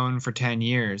 he's known for 10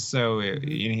 years. So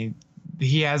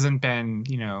he hasn't been,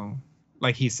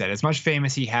 like he said, as much fame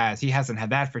as he hasn't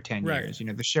had that for 10 years.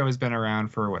 The show has been around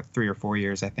for 3 or 4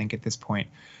 years, I think, at this point.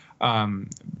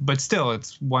 But still,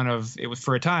 it was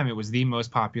for a time, it was the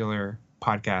most popular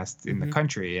podcast in the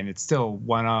country, and it's still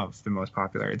one of the most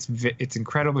popular. It's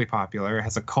incredibly popular. It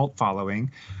has a cult following.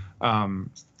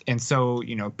 And so,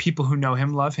 people who know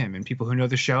him love him, and people who know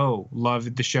the show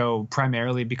love the show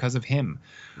primarily because of him.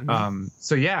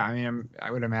 So yeah, I mean,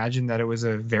 I would imagine that it was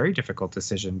a very difficult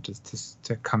decision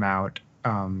to come out.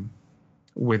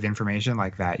 with information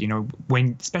like that,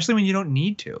 especially when you don't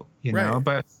need to, know.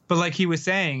 Right. But like he was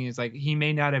saying, it's like he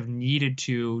may not have needed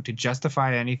to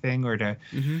justify anything or that's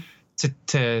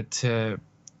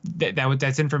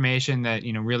information that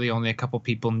really only a couple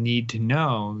people need to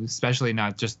know, especially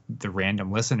not just the random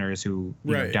listeners who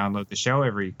download the show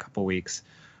every couple weeks.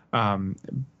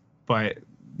 But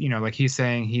like he's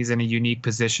saying, he's in a unique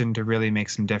position to really make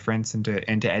some difference and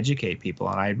to educate people,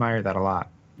 and I admire that a lot.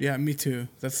 Yeah, me too.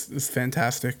 That's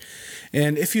fantastic.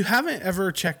 And if you haven't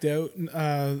ever checked out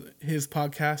his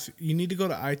podcast, you need to go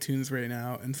to iTunes right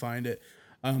now and find it.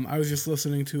 I was just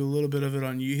listening to a little bit of it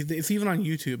on YouTube. It's even on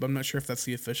YouTube. I'm not sure if that's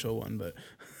the official one, but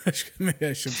maybe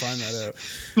I should find that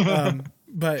out.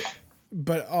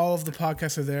 But all of the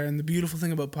podcasts are there. And the beautiful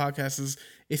thing about podcasts is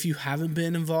if you haven't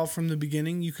been involved from the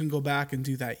beginning, you can go back and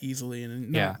do that easily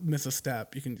and not miss a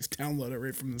step. You can just download it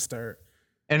right from the start.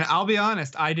 And I'll be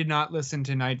honest, I did not listen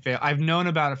to Night Vale. I've known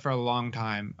about it for a long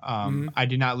time. I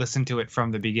did not listen to it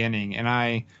from the beginning, and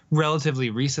I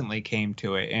relatively recently came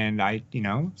to it, and I,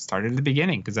 started at the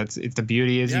beginning because it's the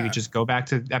beauty is you just go back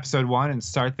to episode 1 and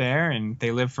start there, and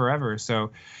they live forever.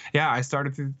 So, I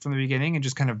started from the beginning and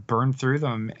just kind of burned through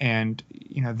them, and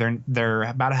they're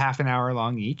about a half an hour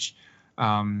long each,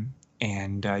 and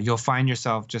you'll find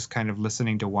yourself just kind of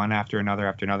listening to one after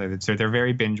another. So they're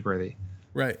very binge worthy.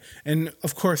 Right. And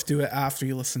of course, do it after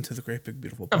you listen to the Great Big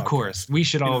Beautiful Podcast. Of course. We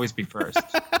should always be first.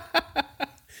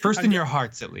 First in your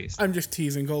hearts, at least. I'm just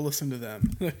teasing. Go listen to them.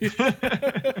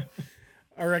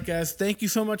 All right, guys. Thank you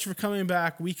so much for coming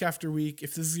back week after week.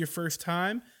 If this is your first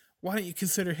time, why don't you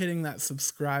consider hitting that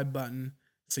subscribe button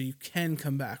so you can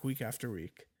come back week after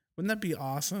week? Wouldn't that be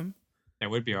awesome? That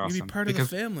would be awesome. You'd be part of the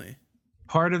family.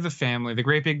 Part of the family, the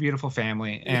Great Big Beautiful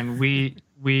family. And we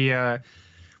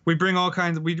bring all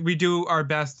kinds of, we do our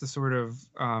best to sort of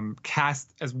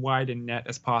cast as wide a net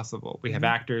as possible. We have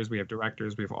actors, we have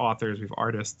directors, we have authors, we have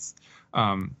artists.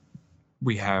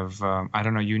 We have, I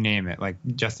don't know, you name it. Like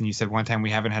Justin, you said one time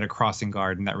we haven't had a crossing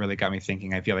guard, and that really got me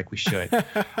thinking. I feel like we should. But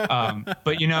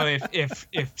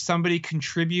if somebody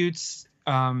contributes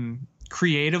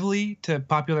creatively to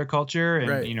popular culture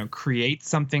and create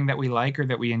something that we like or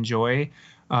that we enjoy,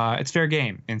 it's fair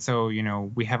game. And so,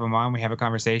 we have them on, we have a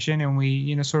conversation, and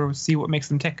we, sort of see what makes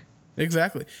them tick.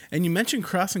 Exactly. And you mentioned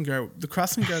crossing guard. The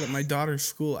crossing guard at my daughter's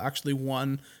school actually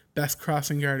won Best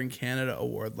Crossing Guard in Canada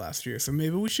award last year. So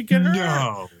maybe we should get her.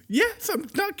 No. Yes, I'm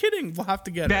not kidding. We'll have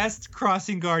to get Best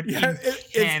Crossing Guard in Canada.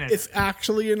 It's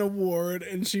actually an award,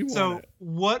 and she won So it.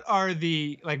 what are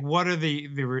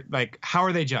how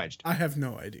are they judged? I have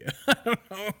no idea. I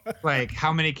don't know. Like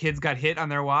how many kids got hit on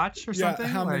their watch or something?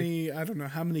 How many, I don't know,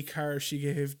 how many cars she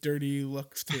gave dirty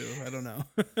looks to. I don't know.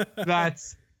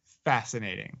 That's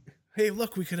fascinating. Hey,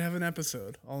 look, we could have an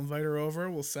episode. I'll invite her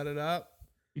over. We'll set it up.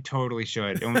 You totally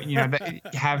should. And,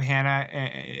 have Hannah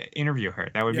interview her.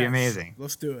 That would be amazing.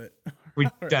 Let's do it.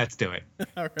 Let's do it.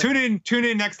 Right. Tune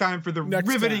in next time for the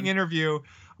riveting interview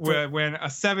when a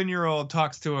 7-year-old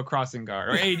talks to a crossing guard,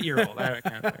 or 8-year-old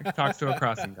talks to a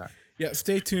crossing guard. Yeah,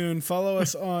 stay tuned. Follow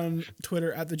us on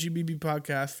Twitter at the GBB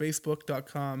Podcast,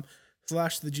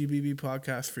 Facebook.com/the GBB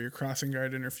Podcast for your crossing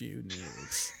guard interview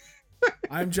news.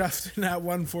 I'm Justin at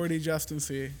 140 Justin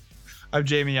C. I'm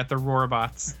Jamie at the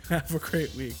Roarbots. Have a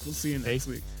great week. We'll see you next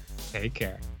week. Take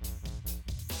care.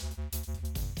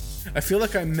 I feel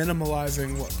like I'm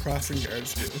minimalizing what crossing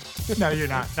guards do. No, you're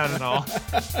not. Not at all.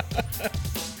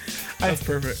 That's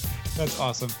perfect. That's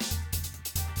awesome.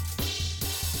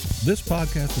 This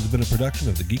podcast has been a production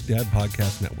of the Geek Dad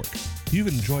Podcast Network. If you've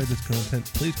enjoyed this content,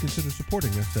 please consider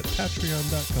supporting us at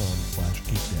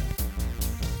patreon.com/geekdad.